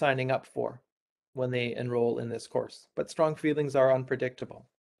what they're signing up for when they enroll in this course, but strong feelings are unpredictable.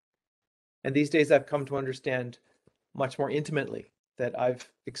 And these days I've come to understand much more intimately that I've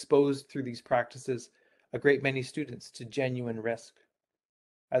exposed through these practices a great many students to genuine risk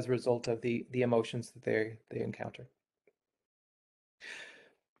as a result of the emotions that they encounter.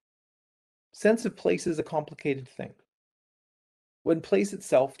 Sense of place is a complicated thing. When place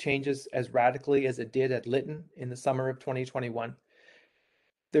itself changes as radically as it did at Lytton in the summer of 2021,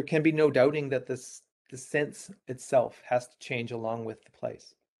 there can be no doubting that the sense itself has to change along with the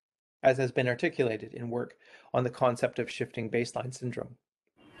place, as has been articulated in work on the concept of shifting baseline syndrome.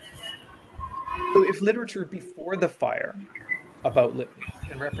 So if literature before the fire about Lytton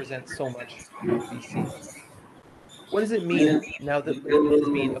can represent so much of BC, What does it mean now that Lytton is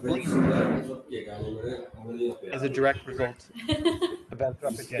being obliterated as a direct result of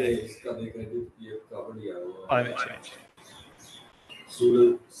anthropogenic climate change?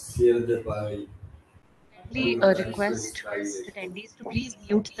 Kindly request attendees to please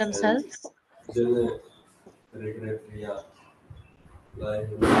mute themselves. I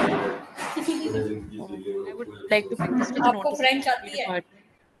would like to bring this to the आपको notice of French the आती है? department.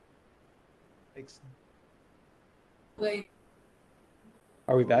 वही.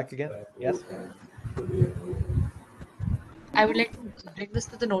 Are we back again? Yes. I would like to bring this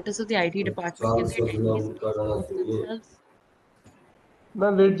to the notice of the IT department. Can the attendees please mute themselves?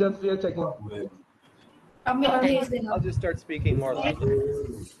 Ma'am, wait, just we are checking. अब मेरा भेज देना. I'll just start speaking more loudly.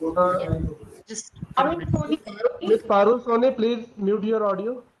 Just for a minute. Miss Parul Sone, please mute your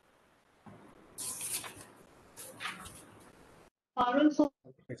audio. Parul, so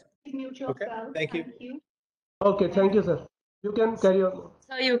mute yourself. Okay, thank you. Okay, thank you, sir. You can carry on.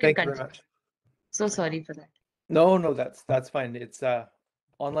 Sir, you can Thank you very continue. much. So sorry for that. No, that's fine. It's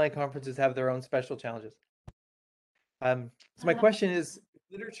online conferences have their own special challenges. So my question is,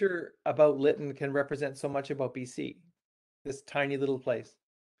 literature about Lytton can represent so much about BC, this tiny little place.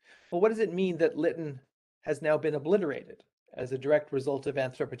 Well, what does it mean that Lytton has now been obliterated as a direct result of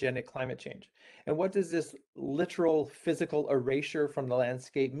anthropogenic climate change? And what does this literal physical erasure from the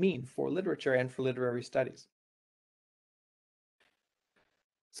landscape mean for literature and for literary studies?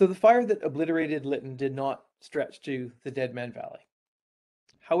 So the fire that obliterated Lytton did not stretch to the Dead Man Valley.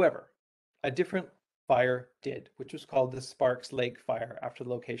 However, a different fire did, which was called the Sparks Lake Fire after the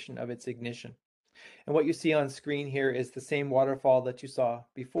location of its ignition. And what you see on screen here is the same waterfall that you saw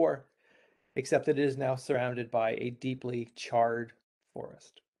before, except that it is now surrounded by a deeply charred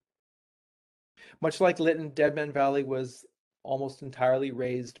forest. Much like Lytton, Dead Man Valley was almost entirely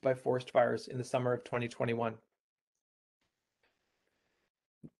razed by forest fires in the summer of 2021.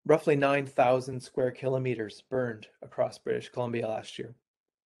 Roughly 9,000 square kilometers burned across British Columbia last year.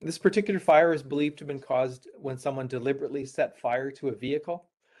 This particular fire is believed to have been caused when someone deliberately set fire to a vehicle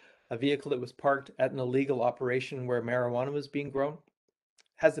that was parked at an illegal operation where marijuana was being grown.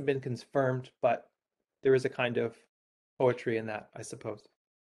 Hasn't been confirmed, but there is a kind of poetry in that, I suppose.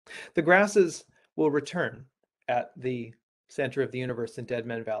 The grasses will return at the center of the universe in Dead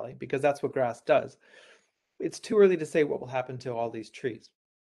Man Valley because that's what grass does. It's too early to say what will happen to all these trees.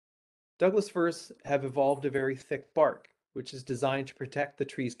 Douglas firs have evolved a very thick bark, which is designed to protect the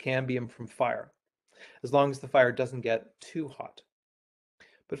tree's cambium from fire, as long as the fire doesn't get too hot.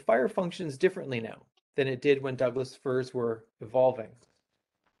 But fire functions differently now than it did when Douglas firs were evolving.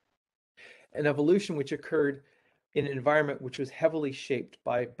 An evolution which occurred in an environment which was heavily shaped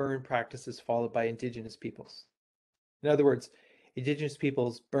by burn practices followed by indigenous peoples. In other words, indigenous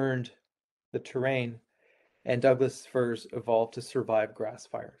peoples burned the terrain, and Douglas firs evolved to survive grass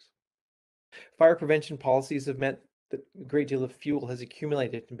fires. Fire prevention policies have meant that a great deal of fuel has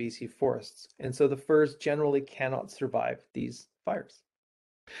accumulated in BC forests, and so the firs generally cannot survive these fires.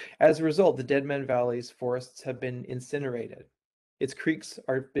 As a result, the Dead Man Valley's forests have been incinerated. Its creeks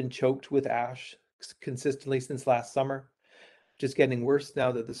have been choked with ash consistently since last summer, which is getting worse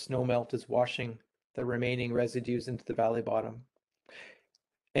now that the snow melt is washing the remaining residues into the valley bottom.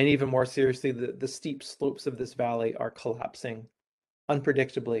 And even more seriously, the steep slopes of this valley are collapsing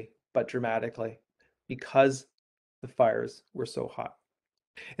unpredictably but dramatically because the fires were so hot.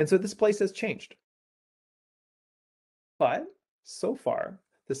 And so this place has changed. But so far,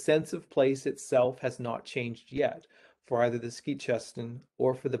 the sense of place itself has not changed yet for either the Skeetcheston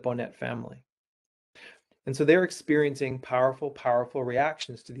or for the Bonnet family. And so they're experiencing powerful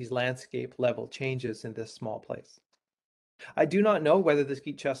reactions to these landscape level changes in this small place. I do not know whether the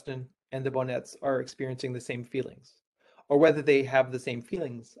Skeetcheston and the Bonnets are experiencing the same feelings, or whether they have the same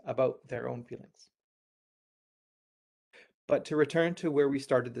feelings about their own feelings. But to return to where we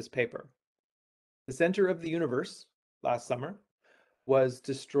started this paper, the center of the universe last summer was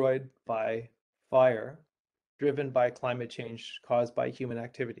destroyed by fire driven by climate change caused by human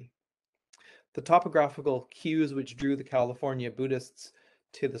activity. The topographical cues which drew the California Buddhists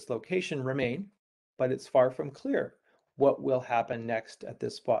to this location remain, but it's far from clear what will happen next at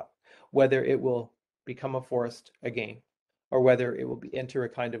this spot, whether it will become a forest again, or whether it will enter a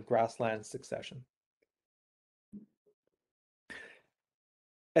kind of grassland succession.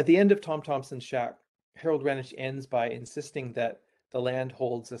 At the end of Tom Thompson's Shack, Harold Rennish ends by insisting that the land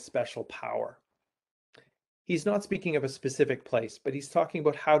holds a special power. He's not speaking of a specific place, but he's talking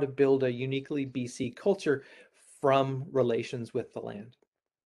about how to build a uniquely BC culture from relations with the land.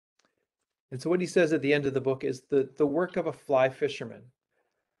 And so what he says at the end of the book is the work of a fly fisherman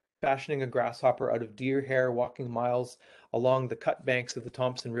fashioning a grasshopper out of deer hair, walking miles along the cut banks of the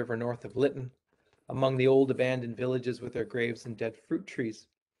Thompson River north of Lytton, among the old abandoned villages with their graves and dead fruit trees,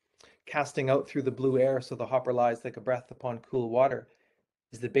 casting out through the blue air so the hopper lies like a breath upon cool water,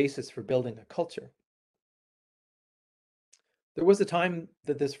 is the basis for building a culture. There was a time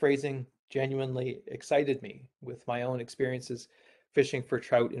that this phrasing genuinely excited me with my own experiences fishing for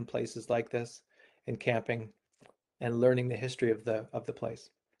trout in places like this and camping and learning the history of the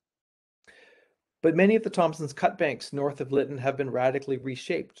place. But many of the Thompson's cut banks north of Lytton have been radically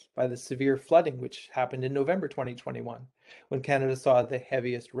reshaped by the severe flooding which happened in November 2021, when Canada saw the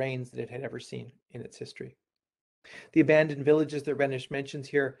heaviest rains that it had ever seen in its history. The abandoned villages that Renish mentions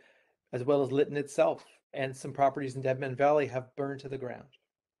here, as well as Lytton itself and some properties in Deadman Valley, have burned to the ground.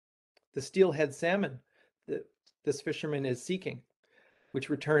 The steelhead salmon that this fisherman is seeking, which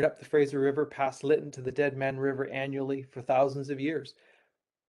returned up the Fraser River past Lytton to the Deadman River annually for thousands of years,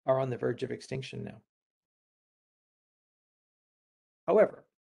 are on the verge of extinction now. However,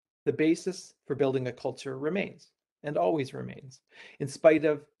 the basis for building a culture remains, and always remains, in spite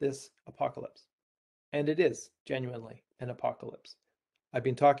of this apocalypse. And it is genuinely an apocalypse. I've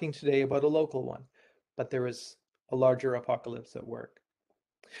been talking today about a local one, but there is a larger apocalypse at work.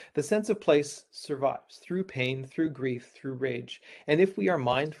 The sense of place survives through pain, through grief, through rage. And if we are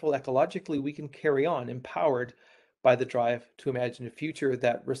mindful ecologically, we can carry on empowered by the drive to imagine a future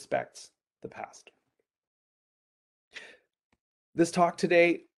that respects the past. This talk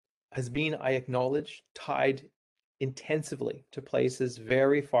today has been, I acknowledge, tied intensively to places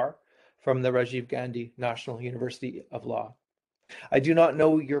very far from the Rajiv Gandhi National University of Law. I do not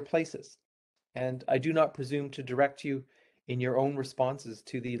know your places, and I do not presume to direct you in your own responses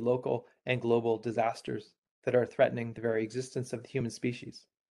to the local and global disasters that are threatening the very existence of the human species.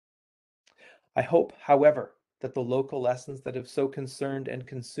 I hope, however, that the local lessons that have so concerned and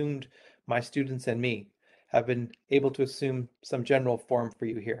consumed my students and me have been able to assume some general form for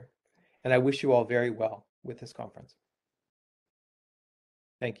you here. And I wish you all very well with this conference.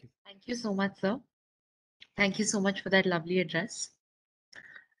 Thank you. Thank you so much, sir. Thank you so much for that lovely address.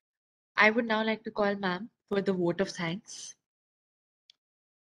 I would now like to call ma'am for the vote of thanks.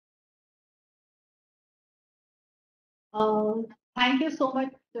 Thank you so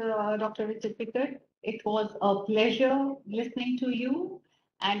much, Dr. Richard Pickett. It was a pleasure listening to you.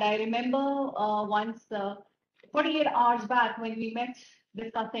 And I remember once 48 hours back when we met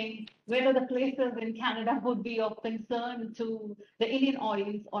discussing whether the places in Canada would be of concern to the Indian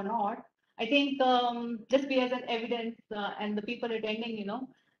audience or not. I think just be as an evidence and the people attending,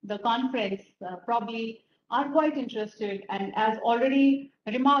 the conference probably are quite interested. And as already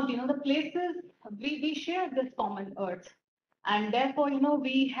remarked, the places we share this common earth. And therefore,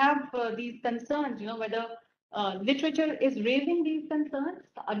 we have these concerns, whether literature is raising these concerns.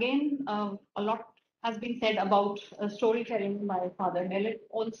 Again, a lot has been said about storytelling by Father Nellet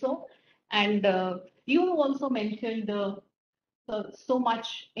also. And you also mentioned so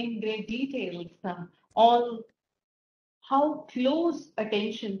much in great details, all how close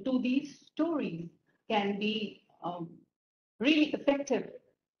attention to these stories can be really effective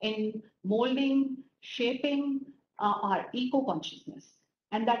in molding, shaping our eco-consciousness.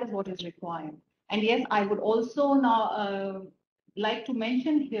 And that is what is required. And yes, I would also now like to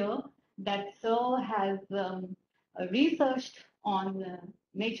mention here that Sir has researched on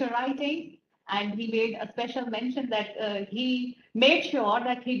nature writing, and he made a special mention that he made sure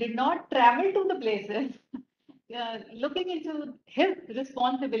that he did not travel to the places looking into his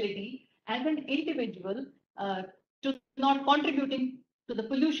responsibility as an individual to not contributing to the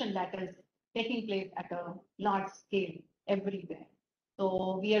pollution that is taking place at a large scale everywhere.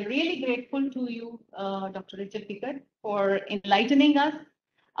 So we are really grateful to you, Dr. Richard Pickett, for enlightening us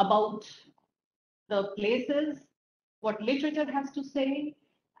about the places, what literature has to say.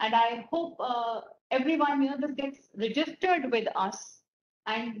 And I hope everyone, this gets registered with us.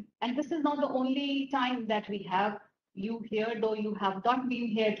 And this is not the only time that we have you here, though you have not been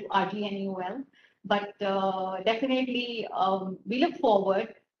here to RGNUL. But definitely we look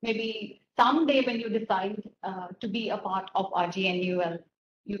forward, maybe someday when you decide to be a part of RGNUL,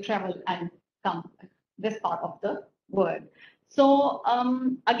 you travel and come this part of the world. So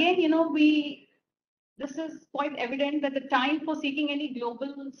again, this is quite evident that the time for seeking any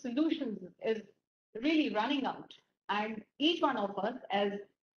global solutions is really running out. And each one of us, as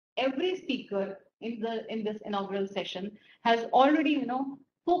every speaker in this inaugural session, has already,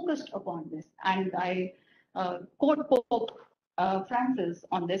 focused upon this. And I quote Pope Francis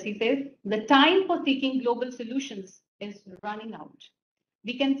on this. He says, "The time for seeking global solutions is running out.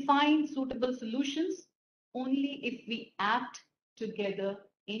 We can find suitable solutions only if we act together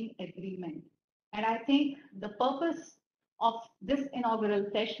in agreement. And I think the purpose of this inaugural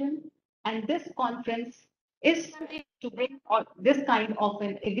session and this conference is to bring this kind of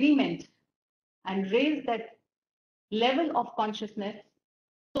an agreement and raise that level of consciousness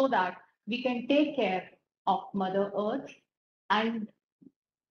so that we can take care of Mother Earth and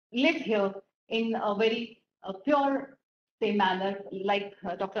live here in a very pure, say, manner, like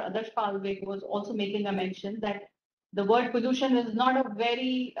Dr. Adarsh Palvik was also making a mention that the word pollution is not a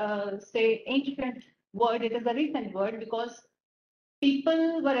very, say, ancient word. It is a recent word because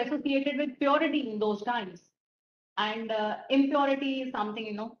people were associated with purity in those times. And impurity is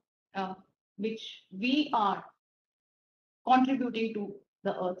something, which we are contributing to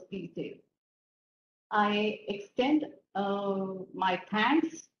the earth these days. I extend my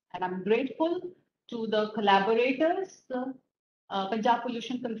thanks and I'm grateful to the collaborators, Punjab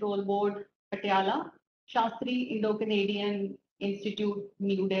Pollution Control Board, Patiala, Shastri Indo-Canadian Institute,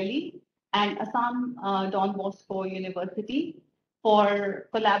 New Delhi, and Assam Don Bosco University for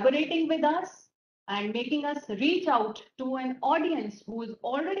collaborating with us and making us reach out to an audience who is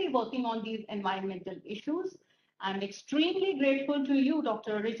already working on these environmental issues. I'm extremely grateful to you,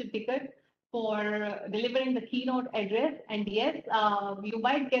 Dr. Richard Pickett, for delivering the keynote address. And yes, you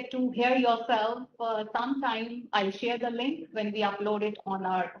might get to hear yourself sometime. I'll share the link when we upload it on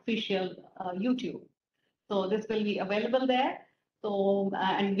our official YouTube. So this will be available there. So,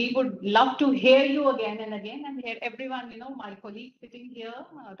 and we would love to hear you again and again and hear everyone, my colleagues sitting here,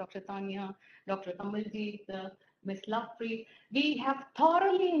 Dr. Tanya, Dr. Kamaljeet, Ms. Lovepreet. We have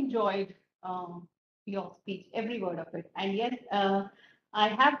thoroughly enjoyed your speech, every word of it. And yes, I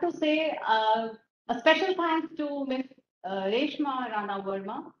have to say a special thanks to Ms. Reshma Rana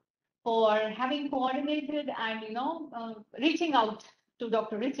Verma for having coordinated and reaching out to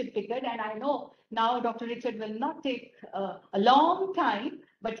Dr. Richard Pickett. And I know now Dr. Richard will not take a long time,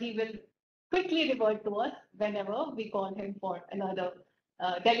 but he will quickly revert to us whenever we call him for another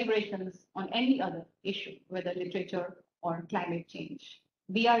deliberations on any other issue, whether literature or climate change.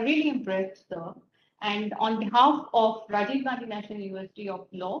 We are really impressed, sir. And on behalf of Rajiv Gandhi National University of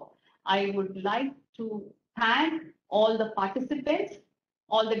Law, I would like to thank all the participants,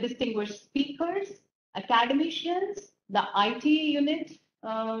 all the distinguished speakers, academicians, the IT unit,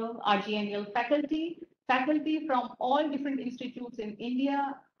 RGNL faculty, faculty from all different institutes in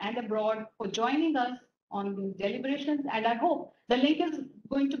India and abroad for joining us on these deliberations. And I hope the link is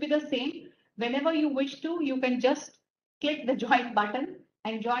going to be the same. Whenever you wish to, you can just click the join button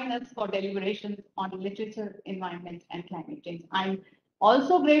and join us for deliberations on literature, environment, and climate change. I'm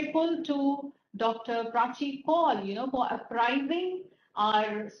also grateful to Dr. Prachi Kaul, for apprising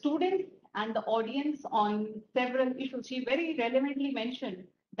our students and the audience on several issues. She very relevantly mentioned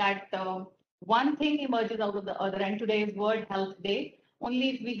that one thing emerges out of the other, and today is World Health Day.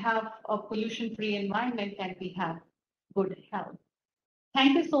 Only if we have a pollution-free environment can we have good health.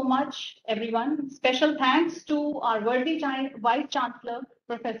 Thank you so much, everyone. Special thanks to our worthy Vice Chancellor,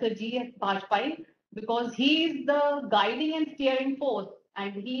 Professor G.S. Bajpai, because he is the guiding and steering force,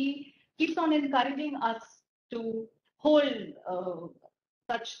 and he keeps on encouraging us to hold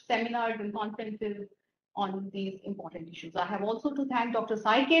such seminars and conferences on these important issues. I have also to thank Dr.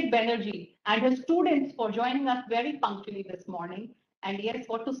 Saiket Banerjee and his students for joining us very punctually this morning. And yes,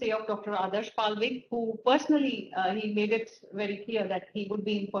 what to say of Dr. Adarsh Palvik, who personally, he made it very clear that he would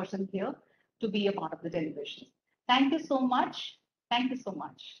be in person here to be a part of the deliberations. Thank you so much. Thank you so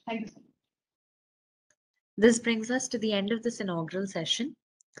much. Thank you so much. This brings us to the end of this inaugural session.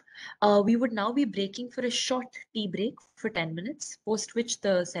 We would now be breaking for a short tea break for 10 minutes, post which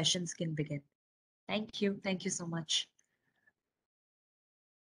the sessions can begin. Thank you. Thank you so much.